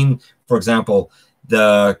I've seen, for example,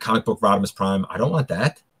 the comic book Rodimus Prime. I don't want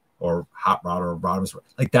that. Or Hot Rod or Rodimus.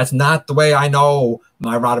 Like that's not the way I know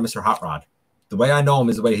my Rodimus or Hot Rod. The way I know him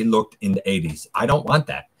is the way he looked in the 80s. I don't want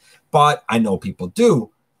that. But I know people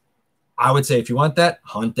do. I would say if you want that,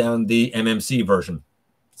 hunt down the MMC version.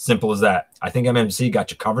 Simple as that. I think MMC got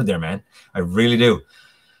you covered there, man. I really do.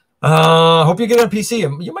 Hope you get it on PC.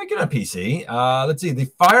 You might get it on PC. Let's see. The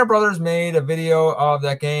Fire Brothers made a video of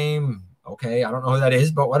that game. Okay, I don't know who that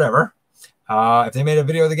is, but whatever. If they made a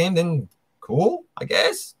video of the game, then cool, I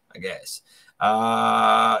guess.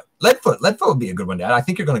 Leadfoot. Leadfoot would be a good one to add. I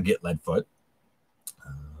think you're going to get Leadfoot.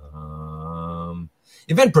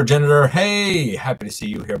 Event Progenitor. Hey, happy to see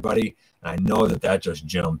you here, buddy. And I know that just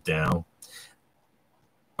jumped down.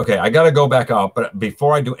 Okay, I got to go back up. But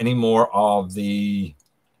before I do any more of the...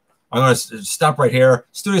 I'm going to stop right here.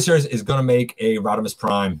 Desrosiers is going to make a Rodimus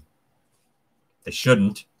Prime. They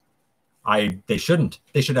shouldn't. They shouldn't.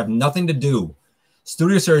 They should have nothing to do.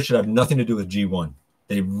 Desrosiers should have nothing to do with G1.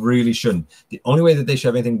 They really shouldn't. The only way that they should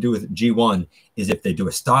have anything to do with G1 is if they do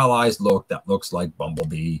a stylized look that looks like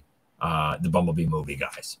Bumblebee, the Bumblebee movie,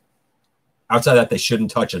 guys. Outside of that, they shouldn't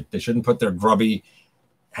touch it. They shouldn't put their grubby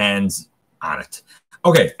hands on it.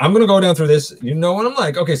 Okay, I'm going to go down through this. You know what I'm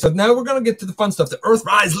like. Okay, so now we're going to get to the fun stuff. The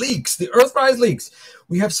Earthrise leaks. The Earthrise leaks.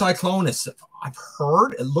 We have Cyclonus. I've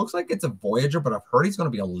heard, it looks like it's a Voyager, but I've heard he's going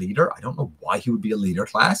to be a leader. I don't know why he would be a leader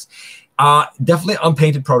class. Definitely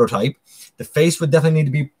unpainted prototype. The face would definitely need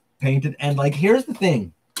to be painted. And, like, here's the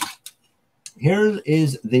thing. Here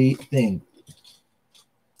is the thing.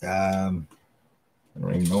 I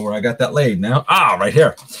don't even know where I got that laid now. Ah, right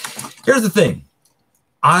here. Here's the thing.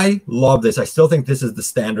 I love this. I still think this is the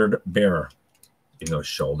standard bearer, even though his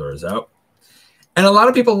shoulder is out. And a lot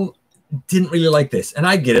of people didn't really like this, and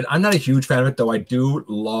I get it. I'm not a huge fan of it, though I do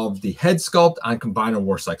love the head sculpt on Combiner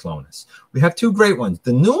War Cyclonus. We have two great ones.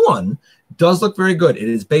 The new one does look very good. It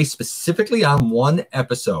is based specifically on one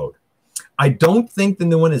episode. I don't think the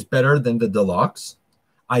new one is better than the deluxe.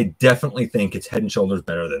 I definitely think it's head and shoulders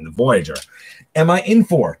better than the Voyager. Am I in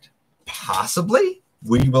for it? Possibly.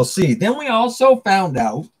 We will see. Then we also found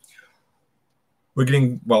out we're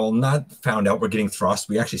getting, well, not found out, we're getting thrust.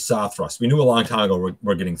 We actually saw thrust. We knew a long time ago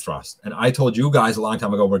we're getting thrust. And I told you guys a long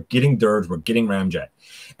time ago we're getting Dirge, we're getting Ramjet.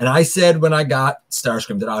 And I said when I got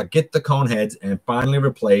Starscream that I'll get the cone heads and finally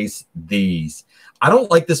replace these. I don't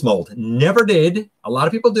like this mold. Never did. A lot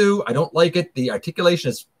of people do. I don't like it. The articulation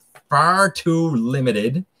is far too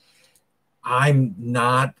limited. I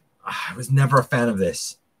was never a fan of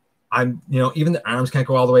this. Even the arms can't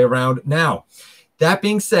go all the way around. Now, that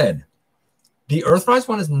being said, the Earthrise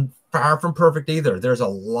one is far from perfect either. There's a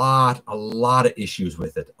lot of issues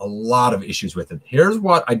with it. A lot of issues with it. Here's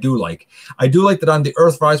what I do like. I do like that on the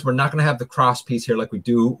Earthrise, we're not going to have the cross piece here like we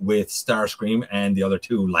do with Starscream and the other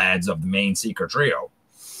two lads of the main Seeker trio.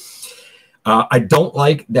 I don't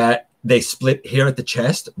like that they split here at the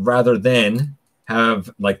chest rather than have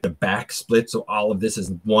like the back split. So all of this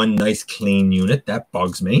is one nice clean unit. That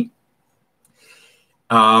bugs me.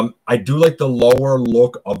 I do like the lower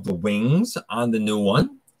look of the wings on the new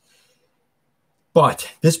one.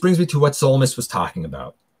 But this brings me to what Solmus was talking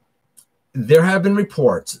about. There have been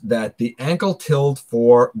reports that the ankle tilt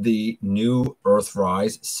for the new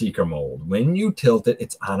Earthrise Seeker mold, when you tilt it,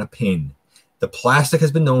 it's on a pin. The plastic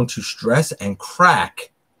has been known to stress and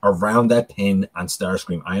crack around that pin on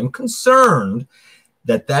Starscream. I am concerned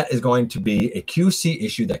that is going to be a QC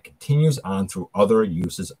issue that continues on through other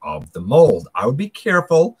uses of the mold. I would be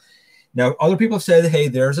careful. Now, other people have said, hey,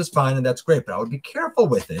 theirs is fine, and that's great, but I would be careful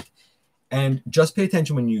with it. And just pay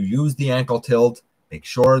attention when you use the ankle tilt. Make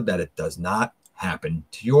sure that it does not happen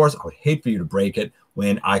to yours. I would hate for you to break it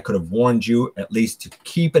when I could have warned you at least to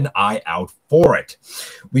keep an eye out for it.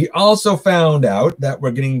 We also found out that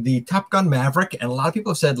we're getting the Top Gun Maverick, and a lot of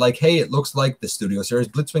people have said, like, hey, it looks like the Studio Series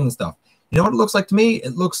Blitzwing and stuff. You know what it looks like to me?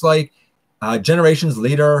 It looks like Generations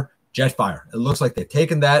leader Jetfire. It looks like they've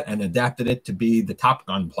taken that and adapted it to be the Top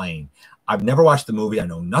Gun plane. I've never watched the movie. I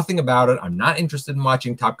know nothing about it. I'm not interested in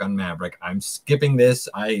watching Top Gun Maverick. I'm skipping this.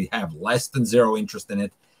 I have less than zero interest in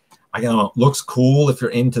it. I know it looks cool if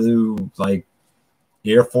you're into like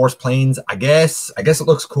Air Force planes. I guess it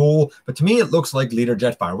looks cool, but to me it looks like Leader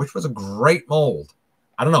Jetfire, which was a great mold.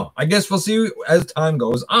 I don't know. I guess we'll see as time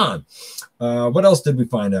goes on. What else did we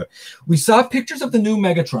find out? We saw pictures of the new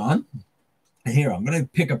Megatron. Here, I'm going to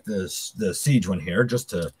pick up the Siege one here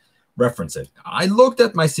just to reference it. I looked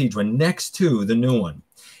at my Siege one next to the new one,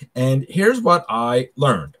 and here's what I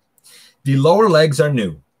learned. The lower legs are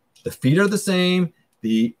new. The feet are the same.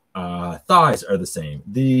 The thighs are the same.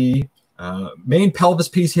 The main pelvis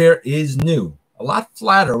piece here is new. A lot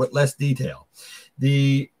flatter with less detail.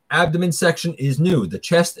 The abdomen section is new. The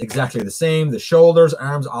chest exactly the same. The shoulders,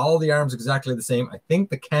 arms, all the arms exactly the same. I think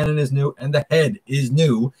the cannon is new and the head is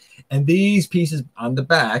new. And these pieces on the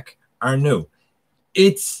back are new.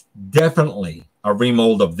 It's definitely a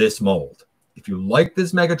remold of this mold. If you like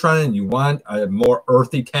this Megatron and you want a more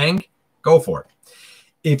earthy tank, go for it.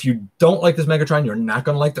 If you don't like this Megatron, you're not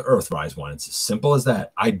going to like the Earthrise one. It's as simple as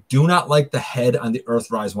that. I do not like the head on the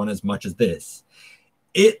Earthrise one as much as this.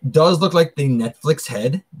 It does look like the Netflix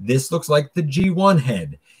head. This looks like the G1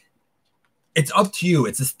 head. It's up to you.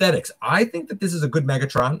 It's aesthetics. I think that this is a good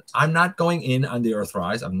Megatron. I'm not going in on the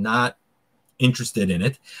Earthrise. I'm not interested in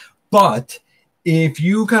it. But If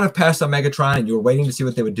you kind of passed on Megatron and you were waiting to see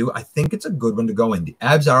what they would do, I think it's a good one to go in. The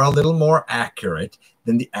abs are a little more accurate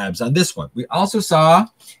than the abs on this one. We also saw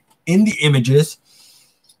in the images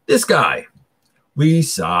this guy. We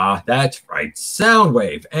saw, that's right,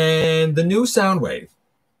 Soundwave. And the new Soundwave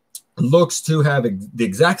looks to have the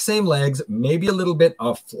exact same legs, maybe a little bit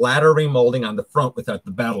of flatter remolding on the front without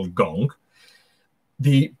the battle gong.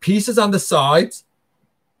 The pieces on the sides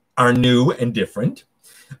are new and different.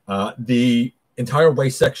 The entire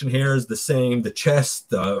waist section here is the same. The chest,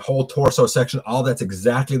 the whole torso section, all that's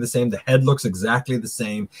exactly the same. The head looks exactly the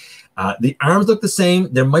same. The arms look the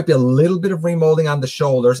same. There might be a little bit of remolding on the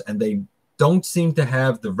shoulders, and they don't seem to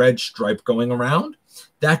have the red stripe going around.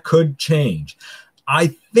 That could change.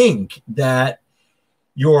 I think that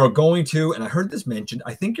you're going to, and I heard this mentioned,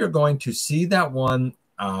 I think you're going to see that one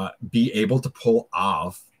be able to pull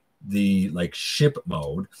off the like ship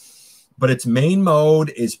mode, but its main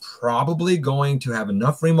mode is probably going to have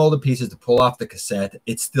enough remolded pieces to pull off the cassette.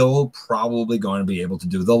 It's still probably going to be able to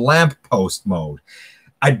do the lamppost mode.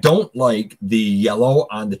 I don't like the yellow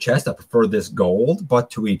on the chest. I prefer this gold,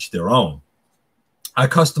 but to each their own. I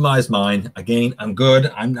customized mine. Again, I'm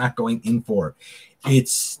good. I'm not going in for it.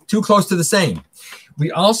 It's too close to the same.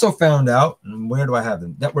 We also found out, and where do I have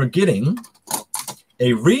them, that we're getting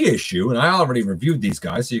a reissue, and I already reviewed these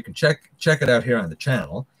guys, so you can check it out here on the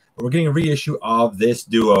channel. But we're getting a reissue of this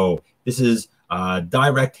duo. This is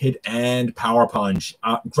Direct Hit and Power Punch.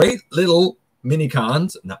 Great little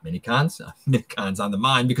minicons on the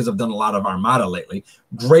mind because I've done a lot of Armada lately.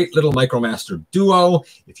 Great little Micromaster duo.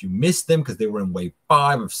 If you missed them because they were in Wave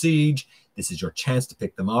 5 of Siege, this is your chance to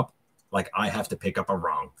pick them up. Like I have to pick up a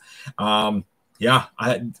wrong. Yeah,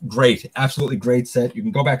 great. Absolutely great set. You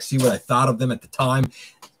can go back, see what I thought of them at the time.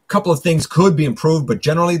 A couple of things could be improved, but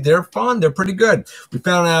generally they're fun. They're pretty good. We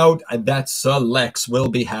found out that Selects will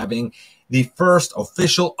be having the first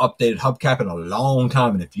official updated hubcap in a long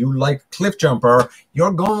time. And if you like Cliff Jumper,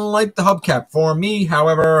 you're going to like the hubcap. For me,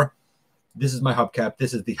 however, this is my hubcap.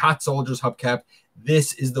 This is the Hot Soldiers hubcap.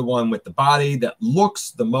 This is the one with the body that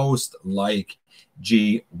looks the most like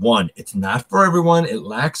G1. It's not for everyone. It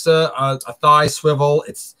lacks a thigh swivel.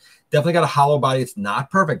 It's definitely got a hollow body. It's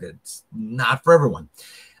not perfect. It's not for everyone.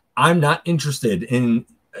 I'm not interested in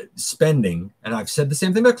spending, and I've said the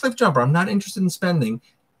same thing about Cliff Jumper. I'm not interested in spending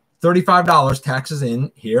 $35 taxes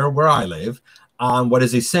in here where I live on what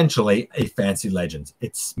is essentially a fancy Legends.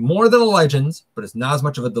 It's more than a Legends, but it's not as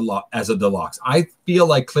much of a deluxe. I feel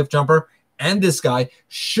like Cliff Jumper and this guy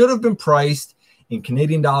should have been priced in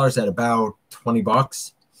Canadian dollars at about 20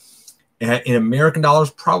 bucks. In American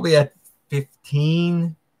dollars, probably at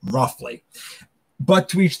 15, roughly. But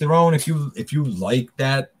to each their own. If you like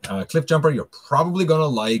that Cliff Jumper, you're probably going to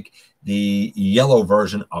like the yellow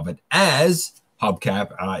version of it as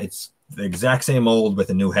hubcap. It's the exact same mold with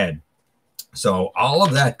a new head. So all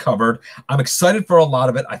of that covered. I'm excited for a lot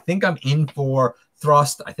of it. I think I'm in for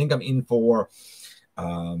Thrust. I think I'm in for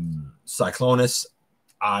Cyclonus.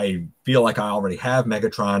 I feel like I already have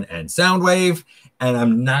Megatron and Soundwave, and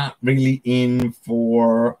I'm not really in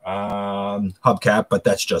for hubcap, but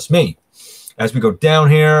that's just me. As we go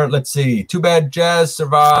down here, let's see. Too bad Jazz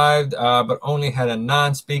survived, but only had a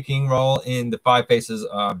non-speaking role in the 5 Faces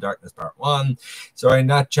of Darkness Part 1. Sorry,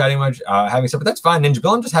 not chatting much, having stuff, but that's fine, Ninja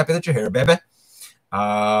Bill. I'm just happy that you're here, baby.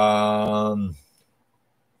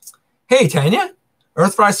 Hey, Tanya.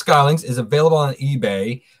 Earthrise Skylinks is available on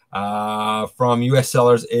eBay from U.S.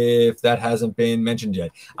 sellers if that hasn't been mentioned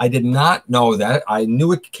yet. I did not know that. I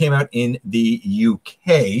knew it came out in the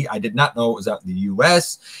UK. I did not know it was out in the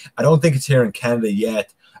US. I don't think it's here in Canada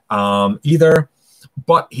yet either,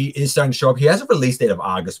 but he is starting to show up. He has a release date of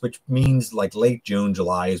August, which means like late June,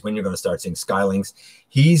 July is when you're going to start seeing Skylinks.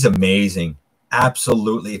 He's amazing.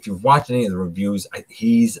 Absolutely. If you've watched any of the reviews,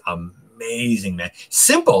 he's amazing, man.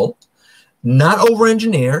 Simple, not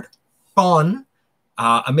over-engineered, fun,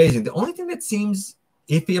 amazing. The only thing that seems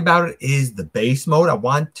iffy about it is the base mode. I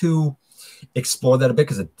want to explore that a bit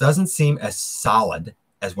because it doesn't seem as solid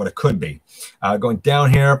as what it could be. Going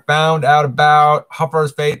down here, found out about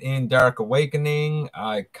Huffer's fate in Dark Awakening.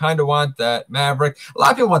 I kind of want that Maverick. A lot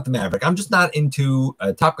of people want the Maverick. I'm just not into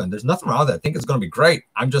Top Gun. There's nothing wrong with it. I think it's going to be great.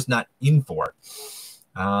 I'm just not in for it.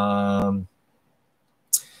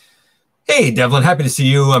 Hey, Devlin, happy to see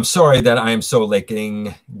you. I'm sorry that I am so late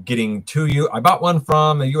getting to you. I bought one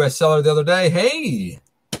from a U.S. seller the other day. Hey,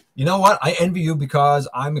 you know what? I envy you because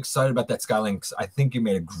I'm excited about that Skylinks. I think you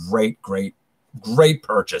made a great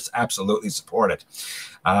purchase. Absolutely support it.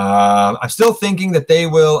 I'm still thinking that they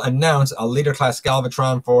will announce a leader class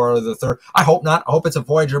Galvatron for the 3rd. I hope not. I hope it's a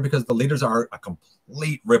Voyager because the leaders are a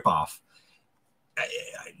complete ripoff.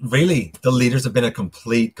 really, the leaders have been a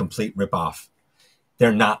complete ripoff.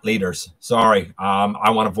 They're not leaders. Sorry. I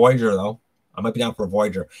want a Voyager, though. I might be down for a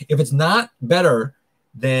Voyager. If it's not better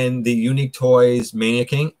than the Unique Toys Mania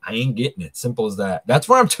King, I ain't getting it. Simple as that. That's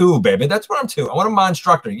where I'm to, baby. That's where I'm to. I want a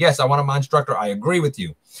Monstructor. Yes, I want a Monstructor. I agree with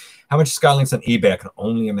you. How much Skylink's on eBay? I can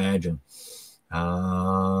only imagine.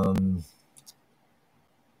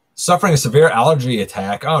 Suffering a severe allergy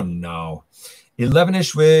attack. Oh, no.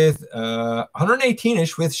 11-ish with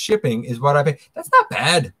 118-ish with shipping is what I pay. That's not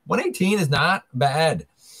bad. 118 is not bad.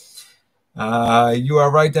 You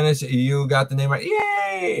are right, Dennis. You got the name right.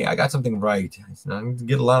 Yay! I got something right. I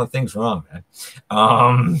get a lot of things wrong, man.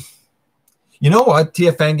 You know what?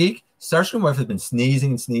 TF Fan Geek, Starscream Wife has been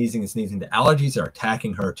sneezing and sneezing and sneezing. The allergies are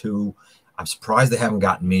attacking her too. I'm surprised they haven't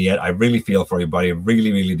gotten me yet. I really feel for you, buddy. I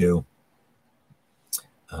really, really do.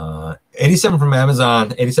 87 from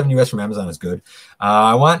Amazon, 87 US from Amazon is good.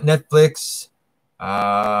 I want Netflix.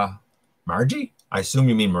 Margie? I assume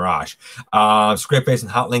you mean Mirage. Script-based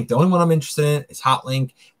and Hot Link. The only one I'm interested in is Hot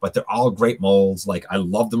Link, but they're all great molds. Like, I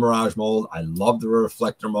love the Mirage mold. I love the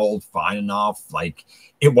Reflector mold. Fine enough. Like,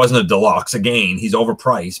 it wasn't a deluxe. Again, he's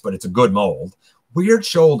overpriced, but it's a good mold. Weird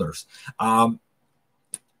shoulders.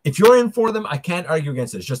 If you're in for them, I can't argue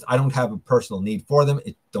against it. It's just I don't have a personal need for them.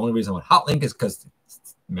 The only reason I want Hot Link is because,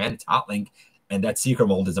 man, it's Hot Link, and that Seeker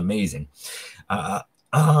mold is amazing.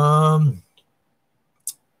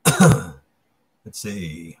 Let's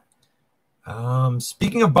see.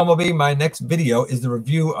 Speaking of Bumblebee, my next video is the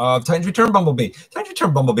review of Titans Return Bumblebee. Titans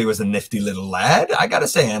Return Bumblebee was a nifty little lad. I gotta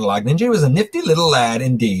say, Analog Ninja was a nifty little lad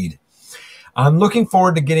indeed. I'm looking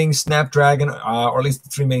forward to getting Snapdragon, or at least the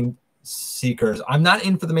 3 main Seekers. I'm not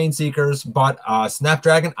in for the main Seekers, but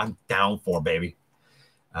Snapdragon, I'm down for, baby.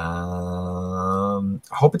 I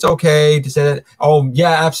hope it's okay to say that. Oh,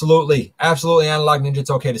 yeah, absolutely. Absolutely, Analog Ninja. It's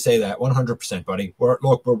okay to say that. 100%, buddy. We're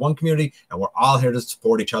one community, and we're all here to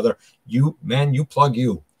support each other. You, man, you plug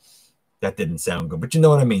you. That didn't sound good, but you know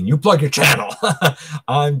what I mean. You plug your channel.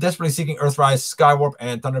 I'm desperately seeking Earthrise, Skywarp,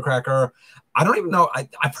 and Thundercracker. I don't even know.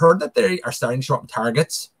 I've heard that they are starting to show up in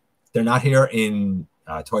Targets. They're not here in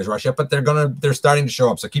Toys R Us yet, but they're starting to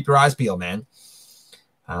show up. So keep your eyes peeled, man.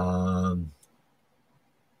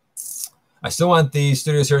 I still want the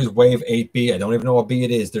Studio Series Wave 8B. I don't even know what B it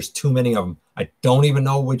is. There's too many of them. I don't even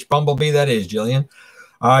know which Bumblebee that is, Jillian.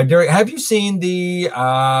 Derek, have you seen the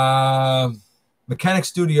Mechanic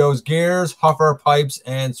Studios Gears, Huffer, Pipes,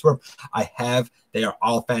 and Swerve? I have. They are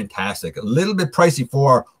all fantastic. A little bit pricey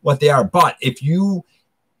for what they are, but if you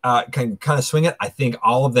can kind of swing it, I think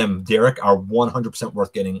all of them, Derek, are 100%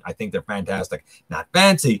 worth getting. I think they're fantastic. Not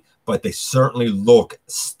fancy, but they certainly look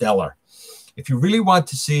stellar. If you really want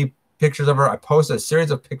to see pictures of her, I posted a series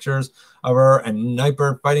of pictures of her and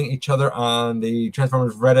Nightbird fighting each other on the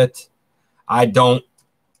Transformers Reddit. I don't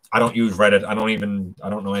use Reddit. I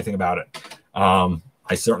don't know anything about it.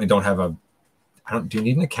 I certainly don't have do you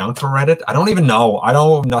need an account for Reddit? I don't even know. I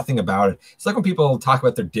know nothing about it. It's like when people talk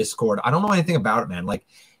about their Discord. I don't know anything about it, man. Like,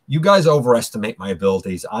 you guys overestimate my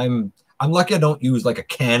abilities. I'm lucky I don't use like a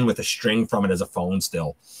can with a string from it as a phone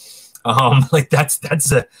still. Like that's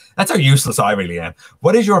how useless I really am.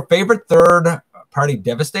 What is your favorite third-party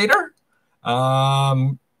Devastator?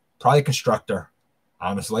 Probably Constructor,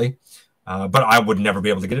 honestly. But I would never be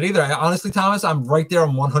able to get it either. Honestly, Thomas, I'm right there.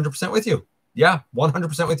 I'm 100% with you. Yeah,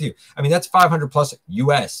 100% with you. I mean, that's 500 plus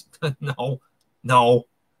US. No.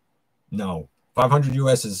 500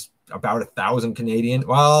 US is about 1,000 Canadian.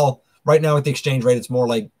 Well, right now with the exchange rate, it's more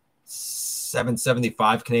like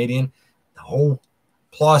 775 Canadian. No.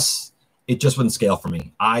 Plus, it just wouldn't scale for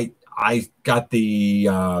me. I got the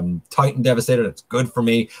Titan Devastator. That's good for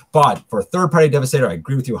me. But for a third-party Devastator, I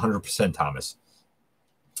agree with you 100%, Thomas.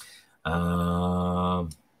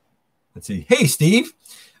 Let's see. Hey, Steve.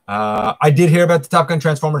 I did hear about the Top Gun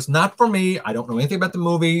Transformers. Not for me. I don't know anything about the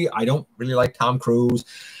movie. I don't really like Tom Cruise.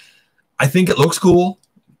 I think it looks cool.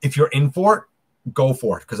 If you're in for it, go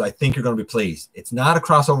for it, because I think you're going to be pleased. It's not a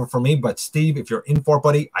crossover for me, but Steve, if you're in for it,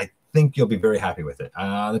 buddy, I think you'll be very happy with it.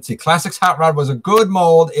 Let's see. Classics Hot Rod was a good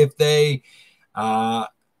mold if they Erotimus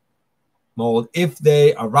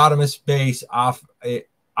base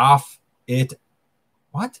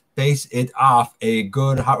base it off a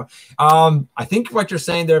good hot. I think what you're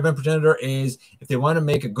saying there, Event Progenitor, is if they want to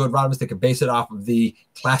make a good Rodimus, they could base it off of the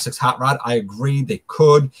Classics Hot Rod. I agree, they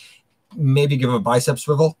could maybe give him a bicep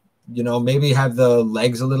swivel. You know, maybe have the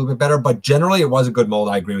legs a little bit better, but generally it was a good mold.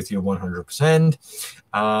 I agree with you 100%.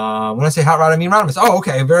 When I say Hot Rod, I mean Rodimus. Oh,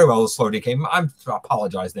 okay, very well. Slow DK. I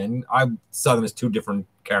apologize then. I saw them as two different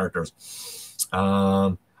characters.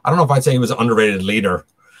 I don't know if I'd say he was an underrated leader.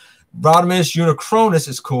 Rodimus Unicronus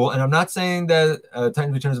is cool, and I'm not saying that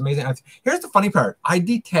Titan's Return is amazing. Here's the funny part. I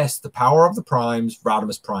detest the Power of the Primes,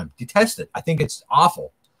 Rodimus Prime. Detest it. I think it's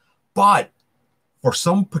awful. But for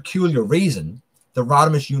some peculiar reason, the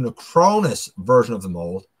Rodimus Unicronus version of the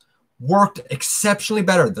mold worked exceptionally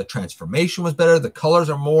better. The transformation was better. The colors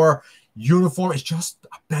are more uniform. It's just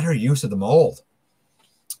a better use of the mold.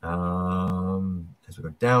 As we go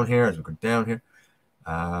down here,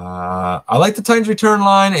 I like the Titan's Return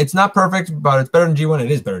line. It's not perfect, but it's better than G1.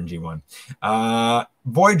 It is better than G1.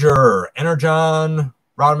 Voyager, Energon,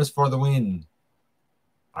 Rodimus for the win.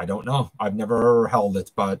 I don't know. I've never held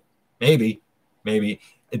it, but maybe.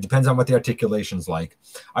 It depends on what the articulation's like.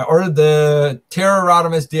 I ordered the Terra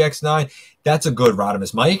Rodimus DX9. That's a good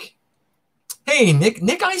Rodimus. Mike? Hey,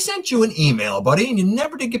 Nick, I sent you an email, buddy, and you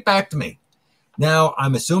never did get back to me. Now,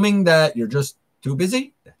 I'm assuming that you're just too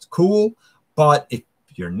busy. That's cool. But if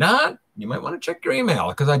you're not, you might want to check your email,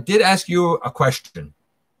 because I did ask you a question.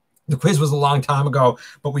 The quiz was a long time ago,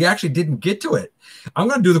 but we actually didn't get to it. I'm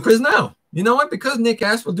going to do the quiz now. You know what? Because Nick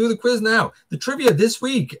asked, we'll do the quiz now. The trivia this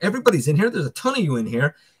week, everybody's in here. There's a ton of you in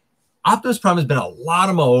here. Optimus Prime has been a lot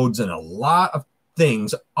of modes and a lot of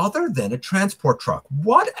things other than a transport truck.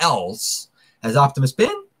 What else has Optimus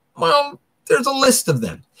been? Well, there's a list of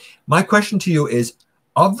them. My question to you is,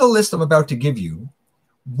 of the list I'm about to give you,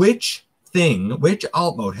 which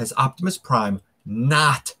alt mode has Optimus Prime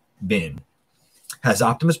not been? Has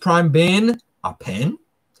Optimus Prime been a pen?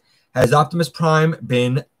 Has Optimus Prime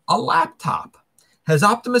been a laptop? Has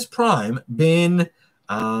Optimus Prime been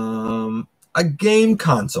a game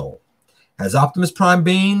console? Has Optimus Prime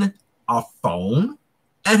been a phone?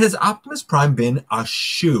 And has Optimus Prime been a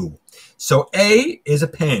shoe? So A is a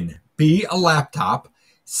pen, B a laptop,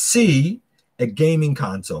 C a gaming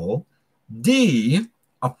console, D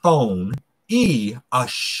a phone, E a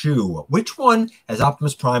shoe. Which one has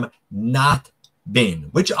Optimus Prime not been?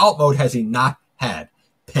 Which alt mode has he not had?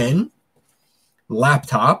 Pen,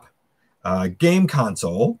 laptop, game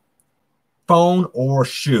console, phone, or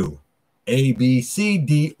shoe? A, B, C,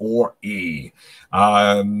 D, or E.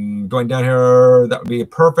 Going down here, that would be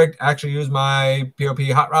perfect. Actually use my POP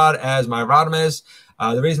Hot Rod as my Rodimus.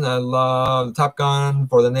 The reason I love the Top Gun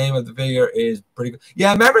for the name of the figure is pretty good.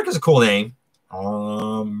 Yeah, Maverick is a cool name.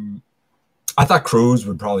 I thought Cruz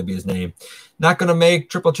would probably be his name. Not going to make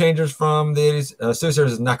triple changers from these.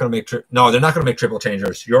 Desrosiers is not going to make. No, they're not going to make triple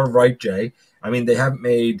changers. You're right, Jay. I mean, they haven't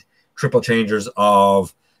made triple changers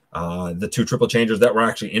of the 2 triple changers that were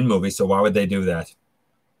actually in movies. So why would they do that?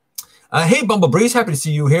 Hey, Bumblebreeze, happy to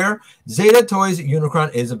see you here. Zeta Toys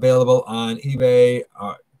Unicron is available on eBay.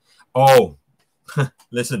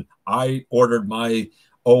 Listen, I ordered my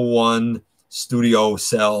 01 Studio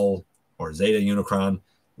Cell or Zeta Unicron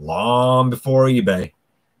long before eBay.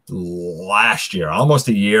 Last year, almost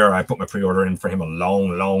a year. I put my pre-order in for him a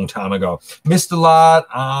long time ago. Missed a lot.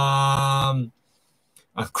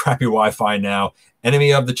 Crappy Wi-Fi now.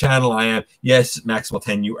 Enemy of the channel, I am. Yes, Maximal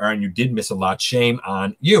 10, you are, and you did miss a lot. Shame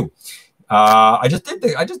on you. I just did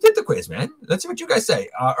the quiz, man. Let's see what you guys say.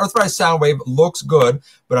 Earthrise Soundwave looks good,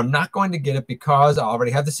 but I'm not going to get it because I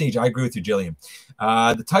already have the Siege. I agree with you, Jillian.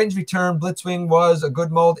 The Titans Return Blitzwing was a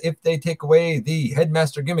good mold if they take away the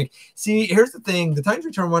Headmaster gimmick. See, here's the thing. The Titans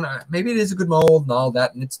Return one, maybe it is a good mold and all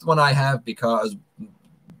that, and it's the one I have because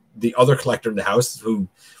the other collector in the house, who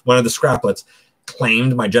one of the scraplets,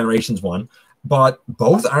 claimed my Generations one. But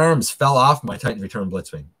both arms fell off my Titans Return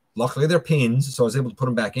Blitzwing. Luckily, they're pins, so I was able to put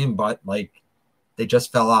them back in, but, like, they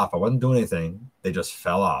just fell off. I wasn't doing anything. They just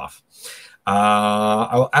fell off.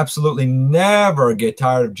 I will absolutely never get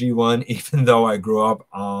tired of G1, even though I grew up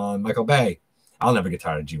on Michael Bay. I'll never get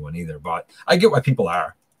tired of G1 either, but I get why people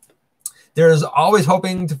are. There's always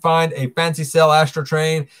hoping to find a Fancy Cell Astro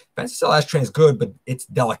Train. Fancy Cell Astro Train is good, but it's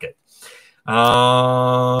delicate.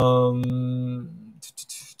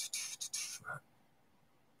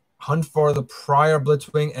 Hunt for the prior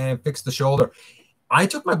Blitzwing and fix the shoulder. I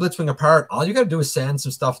took my Blitzwing apart. All you got to do is sand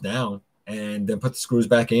some stuff down and then put the screws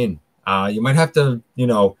back in. You might have to,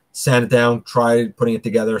 sand it down, try putting it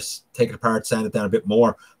together, take it apart, sand it down a bit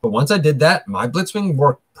more. But once I did that, my Blitzwing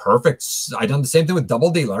worked perfect. I done the same thing with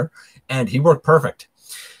Double Dealer, and he worked perfect.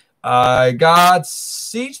 I got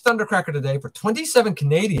Siege Thundercracker today for 27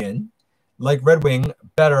 Canadian. Like Red Wing,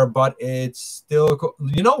 better, but it's still cool.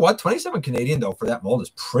 You know what? 27 Canadian, though, for that mold is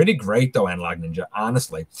pretty great, though, Analog Ninja,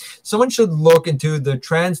 honestly. Someone should look into the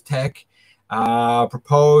Trans Tech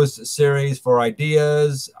proposed series for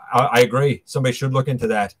ideas. I agree. Somebody should look into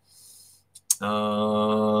that.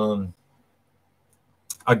 A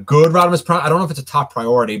good Rodimus Prime. I don't know if it's a top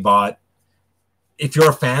priority, but if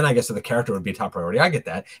you're a fan, I guess of the character would be a top priority. I get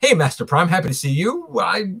that. Hey, Master Prime, happy to see you.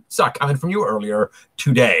 I saw a comment from you earlier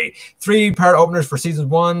today. 3-part openers for seasons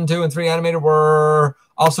 1, 2, and 3 animated were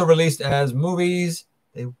also released as movies.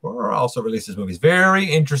 They were also released as movies. Very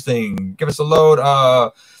interesting. Give us a load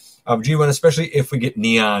of G1, especially if we get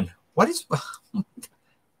Neon. What?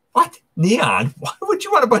 Neon? Why would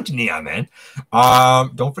you want a bunch of Neon, man?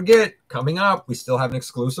 Don't forget, coming up, we still have an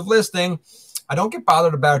exclusive listing. I don't get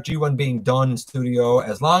bothered about G1 being done in studio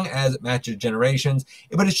as long as it matches generations,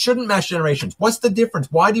 but it shouldn't match generations. What's the difference?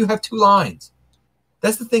 Why do you have 2 lines?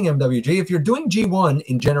 That's the thing, MWG. If you're doing G1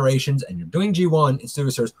 in generations and you're doing G1 in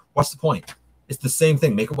Desrosiers, what's the point? It's the same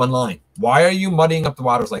thing. Make it 1 line. Why are you muddying up the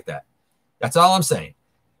waters like that? That's all I'm saying.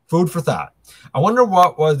 Food for thought. I wonder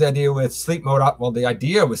what was the idea with Sleep Mode. Well, the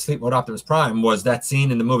idea with Sleep Mode Optimus Prime was that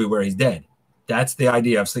scene in the movie where he's dead. That's the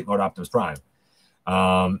idea of Sleep Mode Optimus Prime.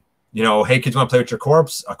 You know, hey, kids, want to play with your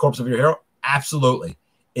corpse? A corpse of your hero? Absolutely.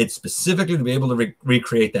 It's specifically to be able to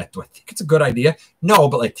recreate that. Do I think it's a good idea? No,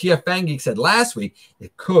 but like TF Fangeek said last week,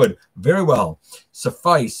 it could very well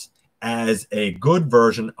suffice as a good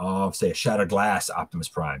version of, say, a Shattered Glass Optimus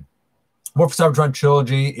Prime. Morph Cybertron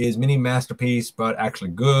Trilogy is mini masterpiece, but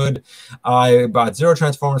actually good. I bought 0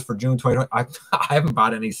 Transformers for June 2020. I haven't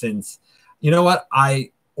bought any since. You know what?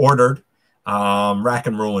 I ordered Rack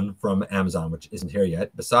and Ruin from Amazon, which isn't here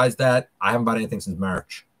yet. Besides that, I haven't bought anything since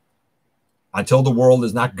March. Until the world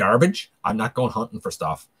is not garbage, I'm not going hunting for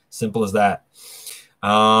stuff. Simple as that.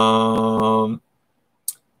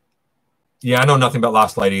 Yeah, I know nothing about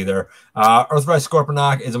Lost Light either. Earthrise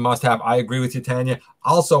Scorponok is a must-have. I agree with you, Tanya.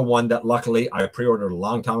 Also one that luckily I pre-ordered a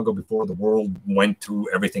long time ago before the world went to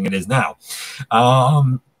everything it is now.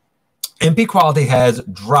 MP quality has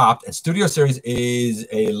dropped, and Studio Series is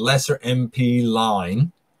a lesser MP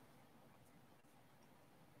line.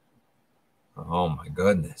 Oh, my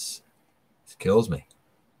goodness. This kills me.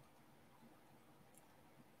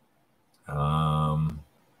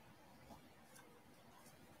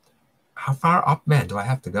 How far up, man, do I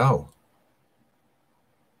have to go?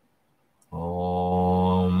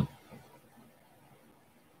 Oh,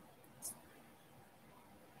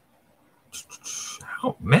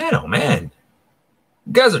 man, oh, man.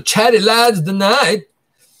 You guys are chatty lads tonight.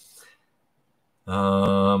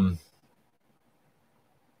 Okay,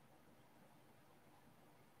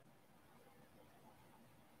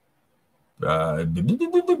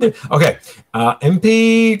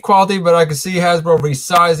 MP quality, but I can see Hasbro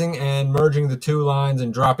resizing and merging the 2 lines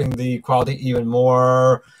and dropping the quality even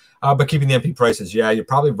more, but keeping the MP prices. Yeah, you're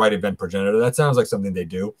probably right, Event Progenitor. That sounds like something they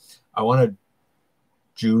do. I want to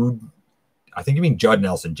Jude. I think you mean Judd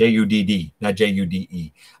Nelson, Judd, not Jude.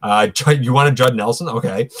 You want a Judd Nelson?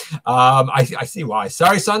 Okay. I see why.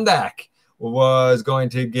 Sorry, Sundak was going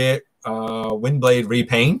to get Windblade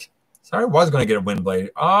repaint. Sorry, was going to get a Windblade.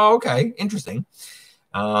 Oh, okay. Interesting.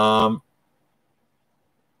 I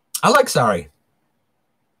like Sorry.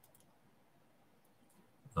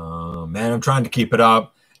 Man, I'm trying to keep it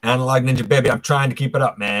up. Analog Ninja Baby, I'm trying to keep it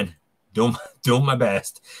up, man. Doing my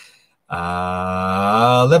best.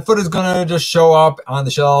 Left Foot is going to just show up on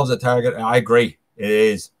the shelves at Target. I agree. It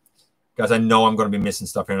is. Guys, I know I'm going to be missing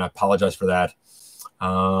stuff here, and I apologize for that.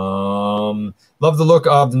 Love the look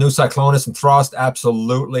of the new Cyclonus and Thrust.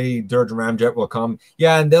 Absolutely. Dirge and Ramjet will come.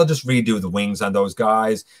 Yeah, and they'll just redo the wings on those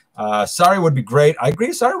guys. Sorry would be great. I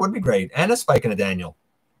agree. Sorry would be great. And a Spike and a Daniel.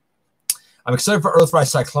 I'm excited for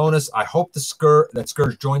Earthrise Cyclonus. I hope that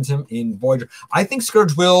Scourge joins him in Voyager. I think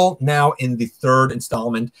Scourge will now in the 3rd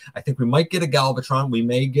installment. I think we might get a Galvatron. We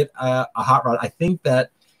may get a Hot Rod. I think that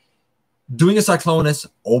doing a Cyclonus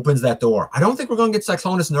opens that door. I don't think we're going to get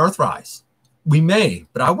Cyclonus and Earthrise. We may,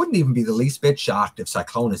 but I wouldn't even be the least bit shocked if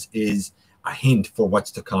Cyclonus is a hint for what's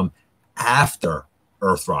to come after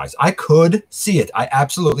Earthrise. I could see it. I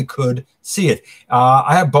absolutely could see it.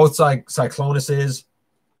 I have both Cyclonuses.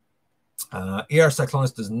 ER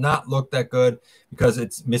Cyclonus does not look that good because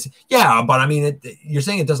it's missing. Yeah, but I mean, you're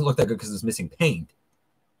saying it doesn't look that good because it's missing paint.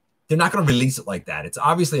 They're not going to release it like that. It's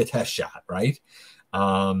obviously a test shot, right?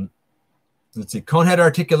 Let's see. Conehead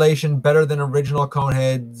articulation better than original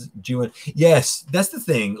Coneheads. G1. Yes, that's the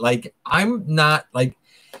thing. Like, I'm not like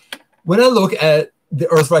when I look at the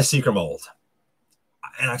Earthrise Seeker mold,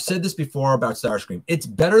 and I've said this before about Starscream, it's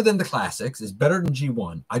better than the classics. It's better than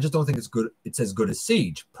G1. I just don't think it's good. It's as good as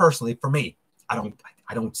Siege. Personally, for me, I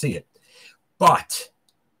don't see it. But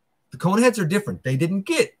the Coneheads are different. They didn't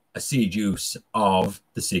get a Siege use of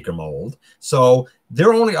the Seeker mold. So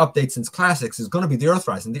their only update since classics is going to be the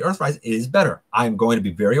Earthrise, and the Earthrise is better. I'm going to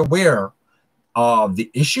be very aware of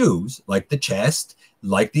the issues, like the chest,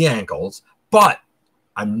 like the ankles, but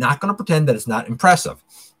I'm not going to pretend that it's not impressive.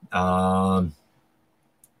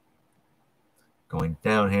 Going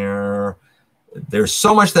down here. There's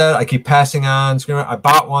so much that I keep passing on. Screamer, I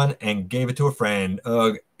bought one and gave it to a friend.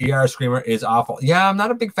 Ugh, ER Screamer is awful. Yeah, I'm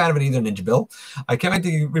not a big fan of it either, Ninja Bill. I can't wait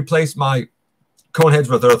to replace my cone heads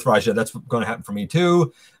with Earthrise. Yeah, that's going to happen for me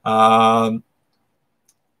too. So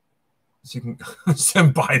you can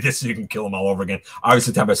buy this so you can kill them all over again.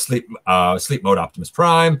 Obviously, time about sleep mode Optimus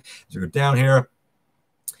Prime. As we go down here.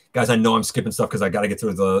 Guys, I know I'm skipping stuff because I got to get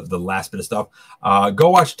through the last bit of stuff. Go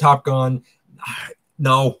watch Top Gun.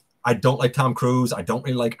 No. I don't like Tom Cruise. I don't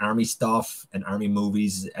really like Army stuff and Army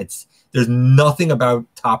movies. There's nothing about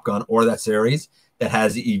Top Gun or that series that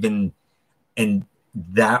has even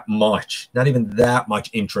that much, not even that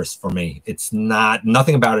much interest for me. It's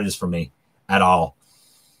nothing about it is for me at all.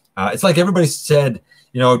 It's like everybody said,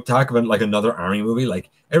 talk about like another Army movie.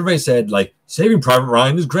 Like everybody said, like Saving Private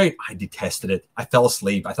Ryan is great. I detested it. I fell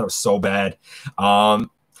asleep. I thought it was so bad.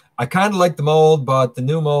 I kind of like the mold, but the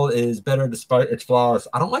new mold is better despite its flaws.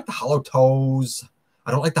 I don't like the hollow toes.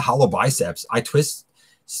 I don't like the hollow biceps. I twist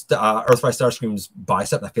Earthrise Starscream's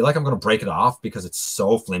bicep, and I feel like I'm going to break it off because it's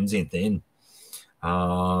so flimsy and thin.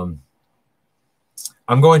 I'm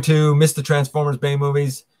going to miss the Transformers Bay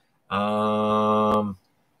movies. Going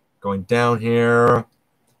down here.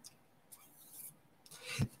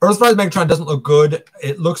 Earthrise Megatron doesn't look good.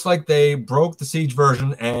 It looks like they broke the Siege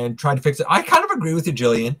version and tried to fix it. I kind of agree with you,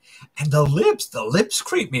 Jillian. And the lips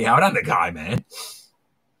creep me out on the guy, man.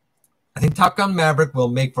 I think Top Gun Maverick will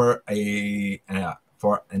make for an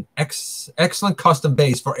excellent custom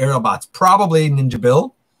base for Aerobots. Probably Ninja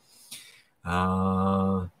Bill.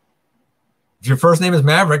 If your first name is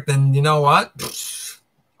Maverick, then you know what?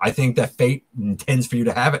 I think that fate intends for you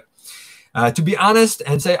to have it. To be honest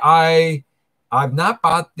and say I've not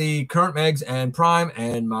bought the current Megs and Prime,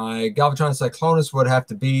 and my Galvatron Cyclonus would have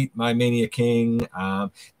to beat my Mania King.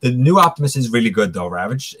 The new Optimus is really good, though,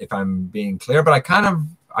 Ravage, if I'm being clear. But I kind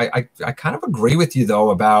of agree with you,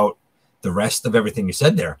 though, about the rest of everything you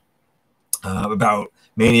said there. About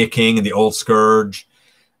Mania King and the old Scourge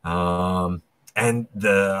and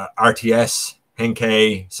the RTS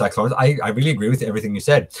Henkei Cyclonus. I really agree with everything you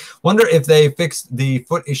said. Wonder if they fixed the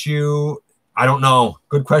foot issue. I don't know.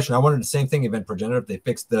 Good question. I wondered the same thing, Event Progenitor, if they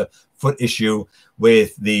fixed the foot issue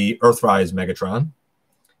with the Earthrise Megatron.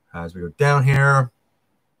 As we go down here,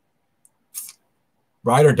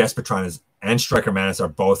 Rider Despotron and Striker Manus are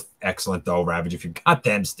both excellent, though, Ravage. If you got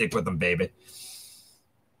them, stick with them, baby.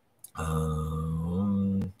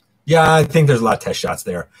 Yeah, I think there's a lot of test shots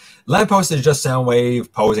there. Lamppost is just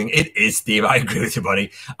Soundwave posing. It is, Steve. I agree with you,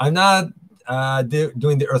 buddy. I'm not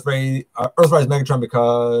doing the Earthrise Megatron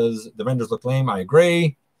because the renders look lame. I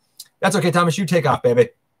agree. That's okay, Thomas. You take off, baby.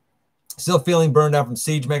 Still feeling burned out from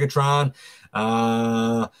Siege Megatron.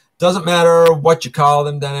 Doesn't matter what you call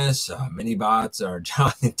them, Dennis. Mini bots or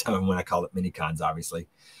John. When I call it mini cons, obviously.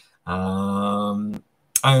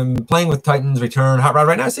 I'm playing with Titan's Return Hot Rod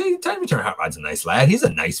right now. See, Titan's Return Hot Rod's a nice lad. He's a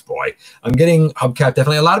nice boy. I'm getting hubcap,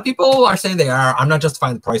 definitely. A lot of people are saying they are. I'm not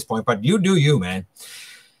justifying the price point, but you do you, man.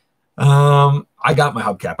 I got my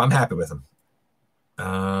hubcap. I'm happy with him.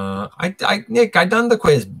 Nick, I done the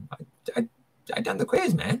quiz. I done the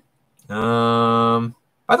quiz, man.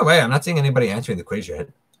 By the way, I'm not seeing anybody answering the quiz yet.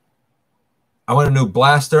 I want a new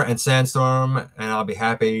Blaster and Sandstorm, and I'll be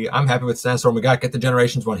happy. I'm happy with Sandstorm. We got Get the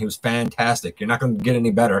Generations one. He was fantastic. You're not going to get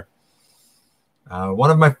any better. One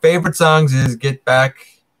of my favorite songs is Get Back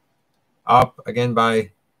Up, again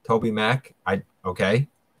by Toby Mac. Okay.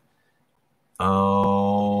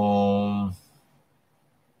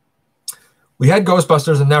 We had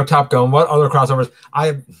Ghostbusters and now Top Gun. What other crossovers?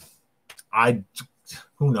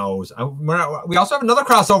 Who knows? We also have another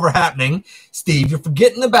crossover happening. Steve, you're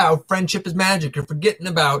forgetting about Friendship is Magic. You're forgetting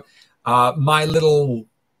about My Little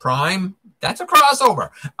Prime. That's a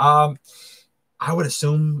crossover. I would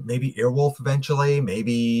assume maybe Earwolf eventually,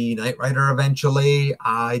 maybe Knight Rider eventually.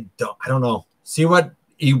 I don't know. See what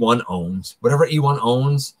E1 owns. Whatever E1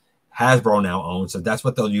 owns, Hasbro now owns, so that's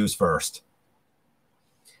what they'll use first.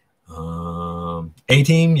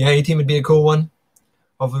 A-Team, yeah, A-Team would be a cool one.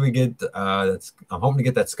 Hopefully we get I'm hoping to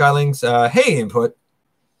get that Skylinks hey input.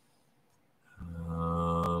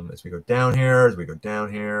 As we go down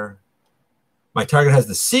here, my target has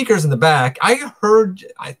the Seekers in the back. I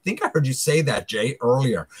think I heard you say that, Jay,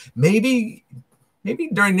 earlier. Maybe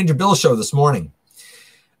during Ninja Bill's show this morning.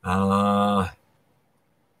 I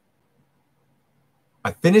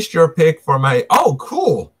finished your pick for my... Oh,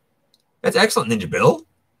 cool. That's excellent, Ninja Bill.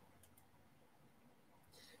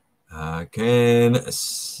 Can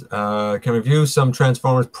review some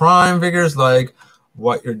Transformers Prime figures, like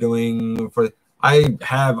what you're doing for... I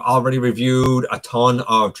have already reviewed a ton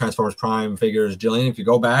of Transformers Prime figures, Jillian. If you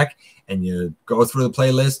go back and you go through the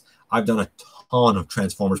playlist, I've done a ton of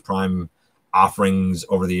Transformers Prime offerings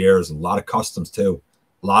over the years. A lot of customs, too.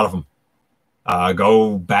 A lot of them.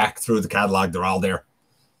 Go back through the catalog. They're all there.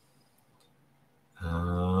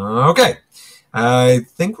 Okay. I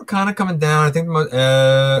think we're kind of coming down. I think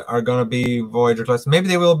are going to be Voyager class. Maybe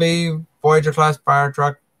they will be Voyager class fire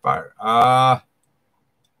truck. Fire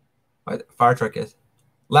truck is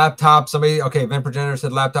laptop. Somebody, okay, Event Progenitor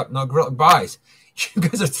said laptop. No, Gorilla buys. You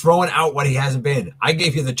guys are throwing out what he hasn't been. I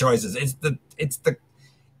gave you the choices. It's the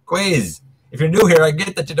quiz. If you're new here, I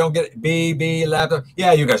get that you don't get it. B, laptop.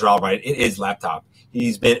 Yeah, you guys are all right. It is laptop.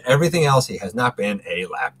 He's been everything else. He has not been a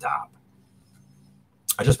laptop.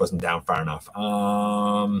 I just wasn't down far enough.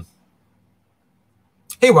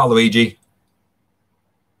 Hey, Waluigi.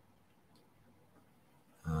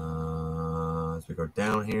 As we go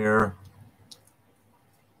down here.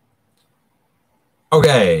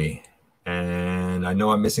 Okay. And I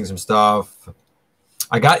know I'm missing some stuff.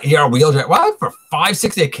 I got ER Wheeljack. What? For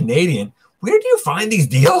 $5.60 a Canadian? Where do you find these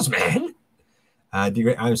deals, man?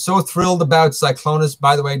 I'm so thrilled about Cyclonus.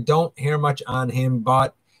 By the way, don't hear much on him,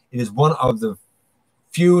 but it is one of the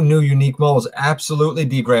few new unique models. Absolutely,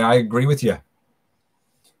 D. Gray. I agree with you.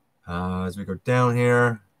 As we go down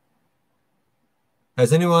here.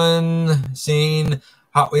 Has anyone seen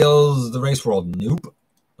Hot Wheels, the Race World? Nope.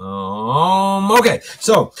 Okay,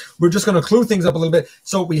 so we're just going to clue things up a little bit.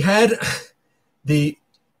 So we had the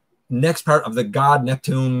next part of the God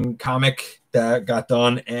Neptune comic that got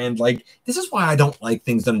done, and like this is why I don't like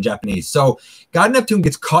things done in Japanese. So God Neptune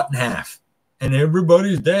gets cut in half, and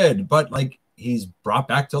everybody's dead, but like he's brought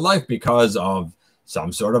back to life because of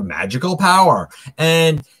some sort of magical power.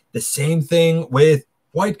 And the same thing with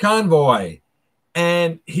White Convoy.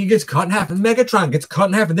 And he gets cut in half, and Megatron gets cut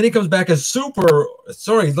in half, and then he comes back as he's super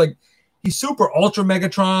ultra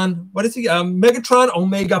Megatron. What is he? Megatron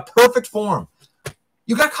Omega perfect form.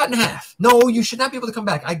 You got cut in half. No, you should not be able to come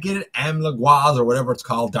back. I get it, Amlaguaz or whatever it's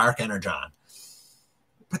called, Dark Energon.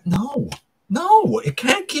 But no, it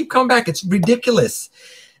can't keep coming back. It's ridiculous.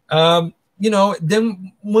 Then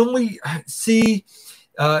when we see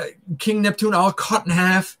King Neptune all cut in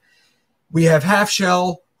half, we have Half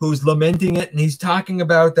Shell who's lamenting it, and he's talking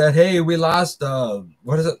about that, hey, we lost,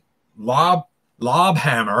 Lob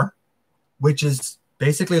Hammer, which is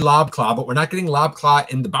basically Lob Claw, but we're not getting Lob Claw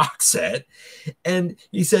in the box set. And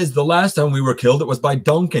he says the last time we were killed, it was by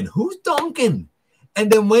Duncan. Who's Duncan?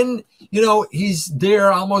 And then when, he's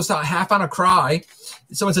there almost half on a cry,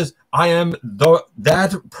 someone says, I am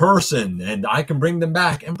that person, and I can bring them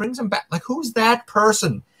back, and brings them back. Like, who's that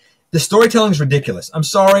person? The storytelling is ridiculous. I'm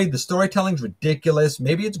sorry. The storytelling is ridiculous.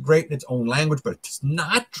 Maybe it's great in its own language, but it does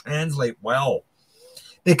not translate well.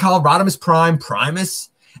 They call Rodimus Prime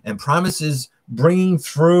Primus, and Primus is bringing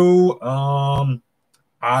through,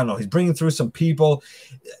 he's bringing through some people.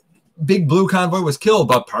 Big Blue Convoy was killed,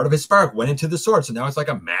 but part of his spark went into the sword. So now it's like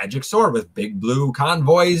a magic sword with Big Blue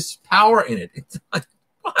Convoy's power in it. It's like,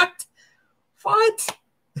 what?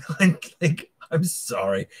 I'm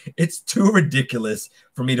sorry. It's too ridiculous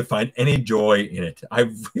for me to find any joy in it. I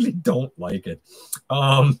really don't like it.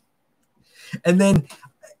 And then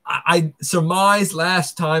I surmised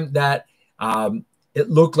last time that it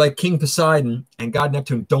looked like King Poseidon and God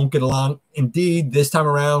Neptune don't get along. Indeed, this time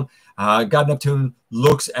around, God Neptune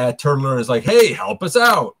looks at Turtler and is like, hey, help us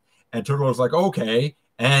out. And Turtler's like, okay.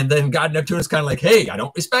 And then God Neptune is kind of like, hey, I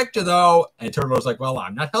don't respect you, though. And Turtler's like, well,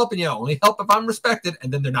 I'm not helping you. Only help if I'm respected.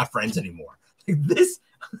 And then they're not friends anymore. This,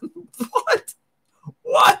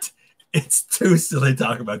 what? It's too silly to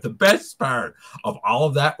talk about. The best part of all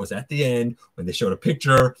of that was at the end when they showed a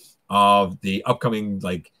picture of the upcoming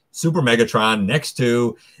Super Megatron next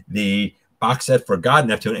to the box set for God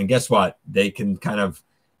Neptune. And guess what? They can kind of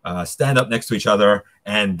stand up next to each other,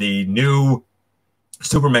 and the new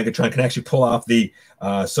Super Megatron can actually pull off the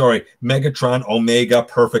Megatron Omega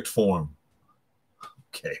perfect form.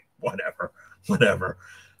 Okay, whatever.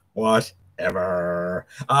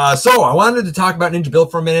 So I wanted to talk about Ninja Bill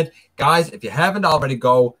for a minute. Guys, if you haven't already,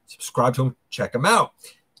 go subscribe to him. Check him out.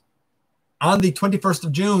 On the 21st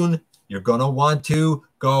of June, you're going to want to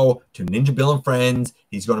go to Ninja Bill and Friends.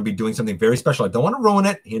 He's going to be doing something very special. I don't want to ruin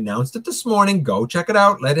it. He announced it this morning. Go check it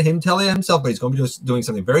out. Let him tell you himself, but he's going to be doing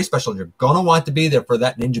something very special. You're going to want to be there for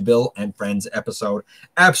that Ninja Bill and Friends episode.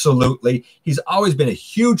 Absolutely. He's always been a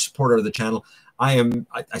huge supporter of the channel. I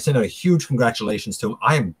send out a huge congratulations to him.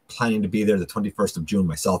 I am planning to be there the 21st of June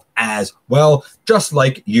myself as well, just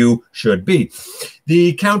like you should be.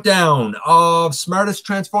 The countdown of smartest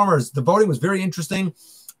Transformers. The voting was very interesting.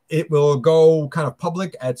 It will go kind of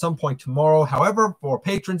public at some point tomorrow. However, for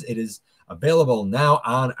patrons, it is available now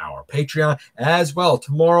on our Patreon as well.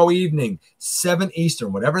 Tomorrow evening, 7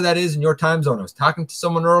 Eastern, whatever that is in your time zone. I was talking to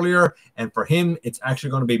someone earlier, and for him, it's actually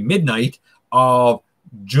going to be midnight of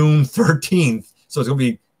June 13th. So it's going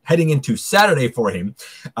to be heading into Saturday for him.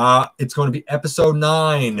 It's going to be episode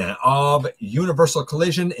 9 of Universal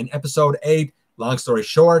Collision. In episode 8, long story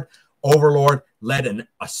short, Overlord led an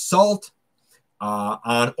assault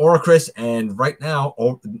on Oricris, and right now,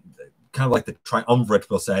 kind of like the triumvirate,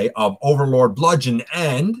 we'll say, of Overlord, Bludgeon,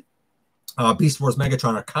 and Beast Wars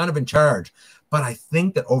Megatron are kind of in charge. But I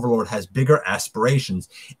think that Overlord has bigger aspirations.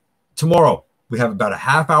 Tomorrow, we have about a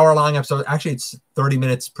half-hour long episode. Actually, it's 30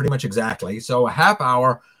 minutes, pretty much exactly. So a half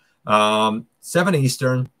hour, 7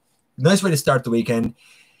 Eastern. Nice way to start the weekend.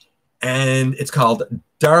 And it's called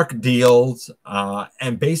Dark Deals.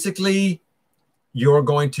 And basically, you're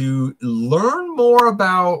going to learn more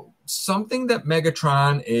about something that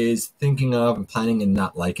Megatron is thinking of and planning and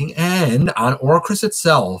not liking. And on Oricris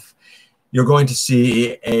itself, you're going to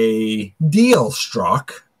see a deal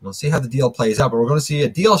struck. We'll see how the deal plays out, but we're going to see a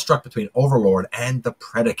deal struck between Overlord and the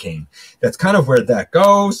Predaking. That's kind of where that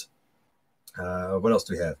goes. What else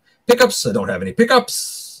do we have? Pickups. I don't have any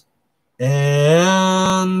pickups.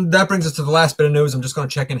 And that brings us to the last bit of news. I'm just going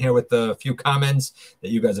to check in here with the few comments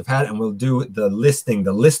that you guys have had, and we'll do the listing.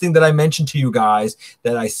 The listing that I mentioned to you guys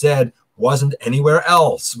that I said wasn't anywhere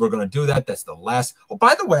else. We're going to do that. That's the last. Oh,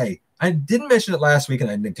 by the way, I didn't mention it last week,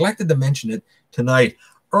 and I neglected to mention it tonight.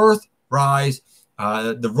 Earthrise,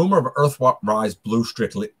 the rumor of Earthrise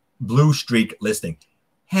Blue Streak listing.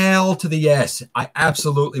 Hell to the yes. I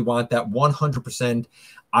absolutely want that 100%.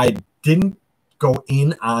 I didn't go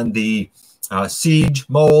in on the Siege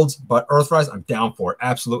molds, but Earthrise, I'm down for it.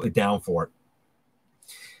 Absolutely down for it.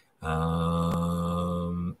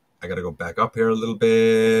 I got to go back up here a little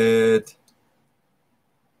bit.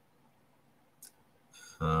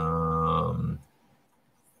 Not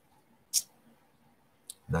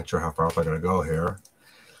sure how far up I got to go here.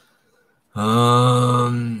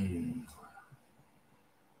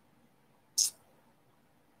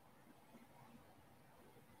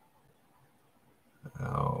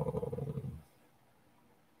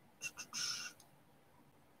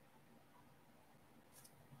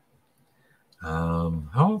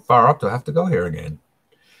 How far up do I have to go here again?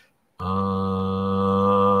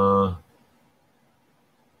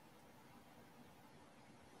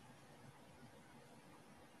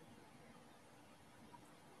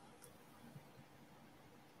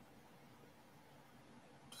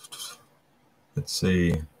 Let's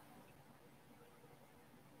see.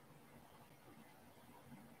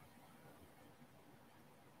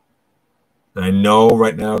 I know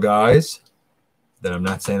right now, guys, that I'm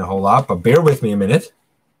not saying a whole lot, but bear with me a minute.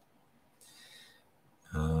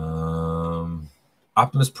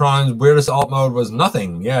 Optimus Prime's weirdest alt mode was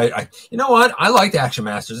nothing. Yeah, you know what? I liked Action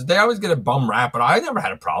Masters. They always get a bum rap, but I never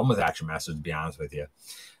had a problem with Action Masters, to be honest with you.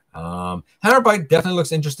 Hammer Bite definitely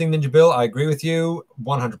looks interesting, Ninja Bill. I agree with you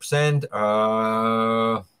 100%.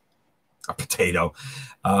 A potato.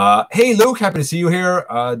 Hey, Luke, happy to see you here.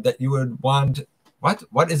 That you would want...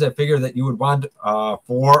 What is a figure that you would want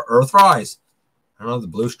for Earthrise? I don't know, the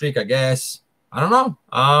Blue Streak, I guess. I don't know.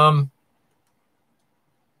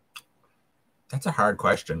 That's a hard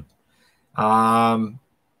question. I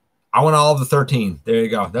want all of the 13. There you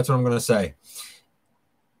go. That's what I'm going to say.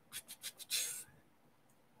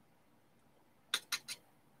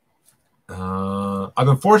 I've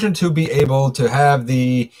been fortunate to be able to have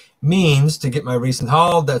the means to get my recent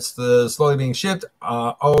haul. That's the slowly being shipped.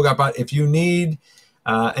 GotBot, if you need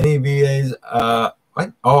any VAs,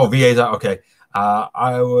 what? Oh, VAs. Okay.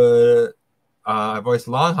 I would voice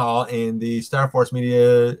long haul in the Star Force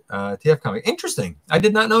Media TF comic. Interesting. I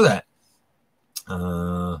did not know that.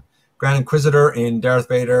 Grand Inquisitor in Darth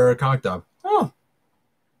Vader comic dub. Oh.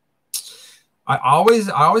 I always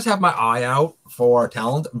have my eye out for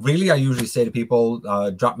talent. Really, I usually say to people,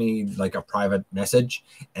 drop me like a private message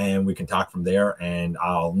and we can talk from there, and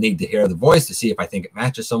I'll need to hear the voice to see if I think it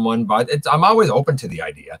matches someone, but I'm always open to the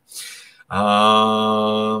idea.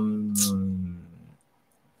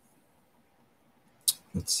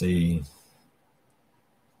 Let's see.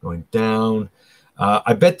 Going down.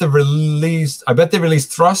 I bet they released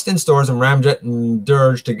Thrust in stores and Ramjet and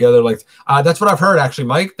Dirge together. Like that's what I've heard, actually,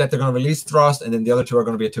 Mike, that they're going to release Thrust and then the other two are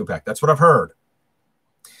going to be a 2-pack. That's what I've heard.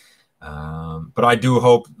 But I do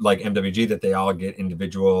hope, like MWG, that they all get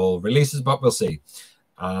individual releases, but we'll see.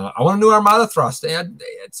 I want a new Armada Thrust. And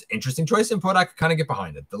it's interesting choice input. I could kind of get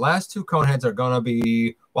behind it. The last two Coneheads are going to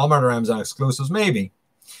be Walmart or Amazon exclusives, maybe.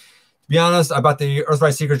 To be honest, I bought the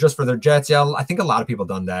Earthrise Seekers just for their jets. Yeah, I think a lot of people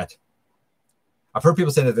done that. I've heard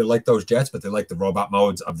people say that they like those jets, but they like the robot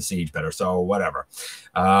modes of the Siege better. So whatever.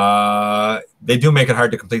 They do make it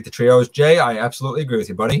hard to complete the trios. Jay, I absolutely agree with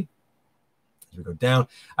you, buddy. As we go down,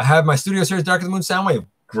 I have my Studio Series Dark of the Moon Soundwave.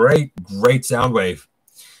 Great, great Soundwave.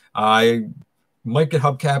 I might get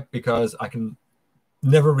hubcap because I can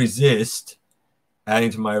never resist adding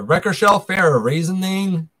to my wrecker shelf. Fair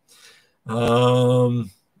reasoning.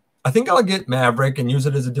 I think I'll get Maverick and use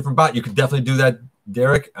it as a different bot. You could definitely do that,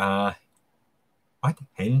 Derek. What?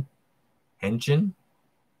 Henshin?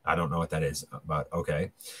 I don't know what that is, but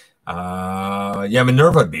okay. Yeah,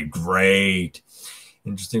 Minerva would be great.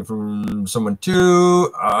 Interesting from someone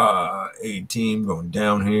too. 18 going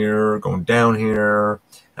down here, going down here.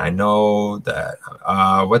 I know that,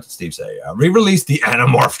 what did Steve say? Re-release the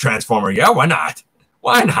Animorph Transformer. Yeah, why not?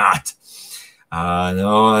 Why not?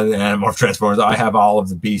 No, the Animorph Transformers. I have all of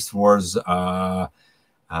the Beast Wars,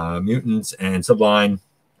 Mutants, and Sublime.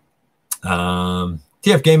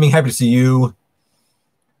 TF Gaming, happy to see you.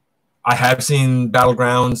 I have seen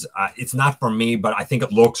Battlegrounds. It's not for me, but I think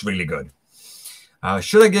it looks really good.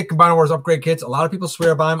 Should I get Combiner Wars upgrade kits? A lot of people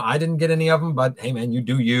swear by them. I didn't get any of them, but hey, man, you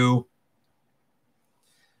do you.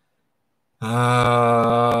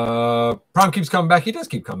 Prom keeps coming back. He does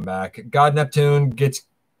keep coming back. God Neptune gets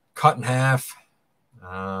cut in half.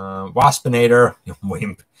 Waspinator,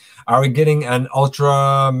 wimp. Are we getting an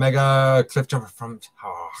ultra mega cliff jumper from?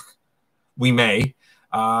 Oh, we may.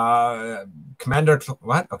 Commander,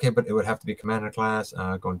 what? Okay, but it would have to be commander class.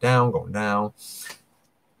 Going down, going down.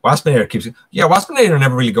 Waspinator keeps. Yeah, Waspinator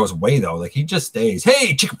never really goes away though. Like he just stays.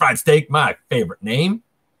 Hey, chicken fried steak, my favorite name.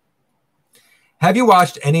 Have you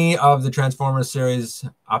watched any of the Transformers series?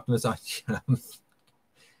 Optimus.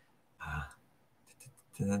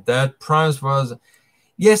 That Primus was.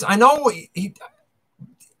 Yes, I know.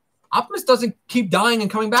 Optimus doesn't keep dying and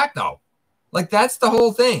coming back though. Like that's the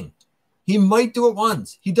whole thing. He might do it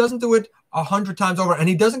once. He doesn't do it 100 times over, and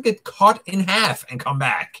he doesn't get cut in half and come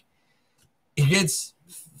back. He gets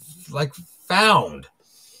like found.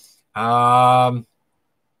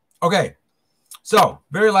 Okay. So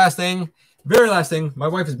very last thing. My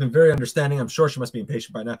wife has been very understanding. I'm sure she must be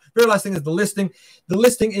impatient by now. Very last thing is the listing. The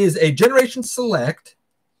listing is a Generation Select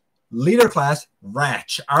Leader Class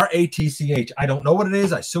Ratch. R-A-T-C-H. I don't know what it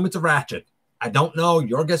is. I assume it's a Ratchet. I don't know.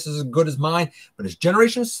 Your guess is as good as mine. But it's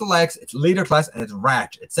Generation Selects. It's Leader Class, and it's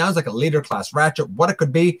Ratchet. It sounds like a Leader Class Ratchet. What it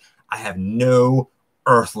could be, I have no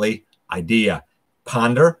earthly idea.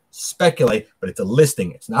 Ponder, speculate, but it's a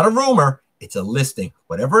listing. It's not a rumor. It's a listing.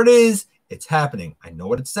 Whatever it is, it's happening. I know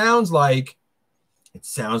what it sounds like. It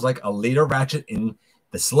sounds like a Leader Ratchet in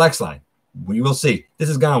the Selects line. We will see. This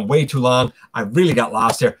has gone way too long. I really got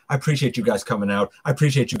lost here. I appreciate you guys coming out. I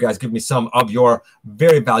appreciate you guys giving me some of your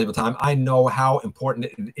very valuable time. I know how important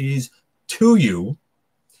it is to you.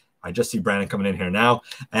 I just see Brandon coming in here now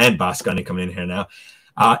and Boss Gunny coming in here now.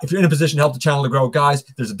 If you're in a position to help the channel to grow, guys,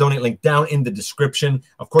 there's a donate link down in the description.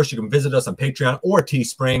 Of course, you can visit us on Patreon or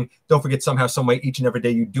Teespring. Don't forget, somehow, some way, each and every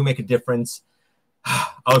day, you do make a difference.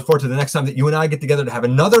 I look forward to the next time that you and I get together to have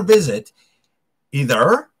another visit,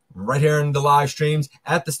 either right here in the live streams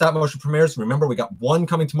at the stop motion premieres. Remember, we got one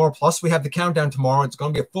coming tomorrow, plus we have the countdown tomorrow. It's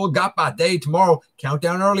going to be a full GotBot day tomorrow.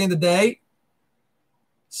 Countdown early in the day,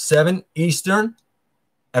 7 Eastern,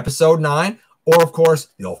 episode 9. Or, of course,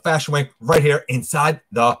 the old-fashioned way right here inside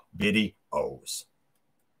the video.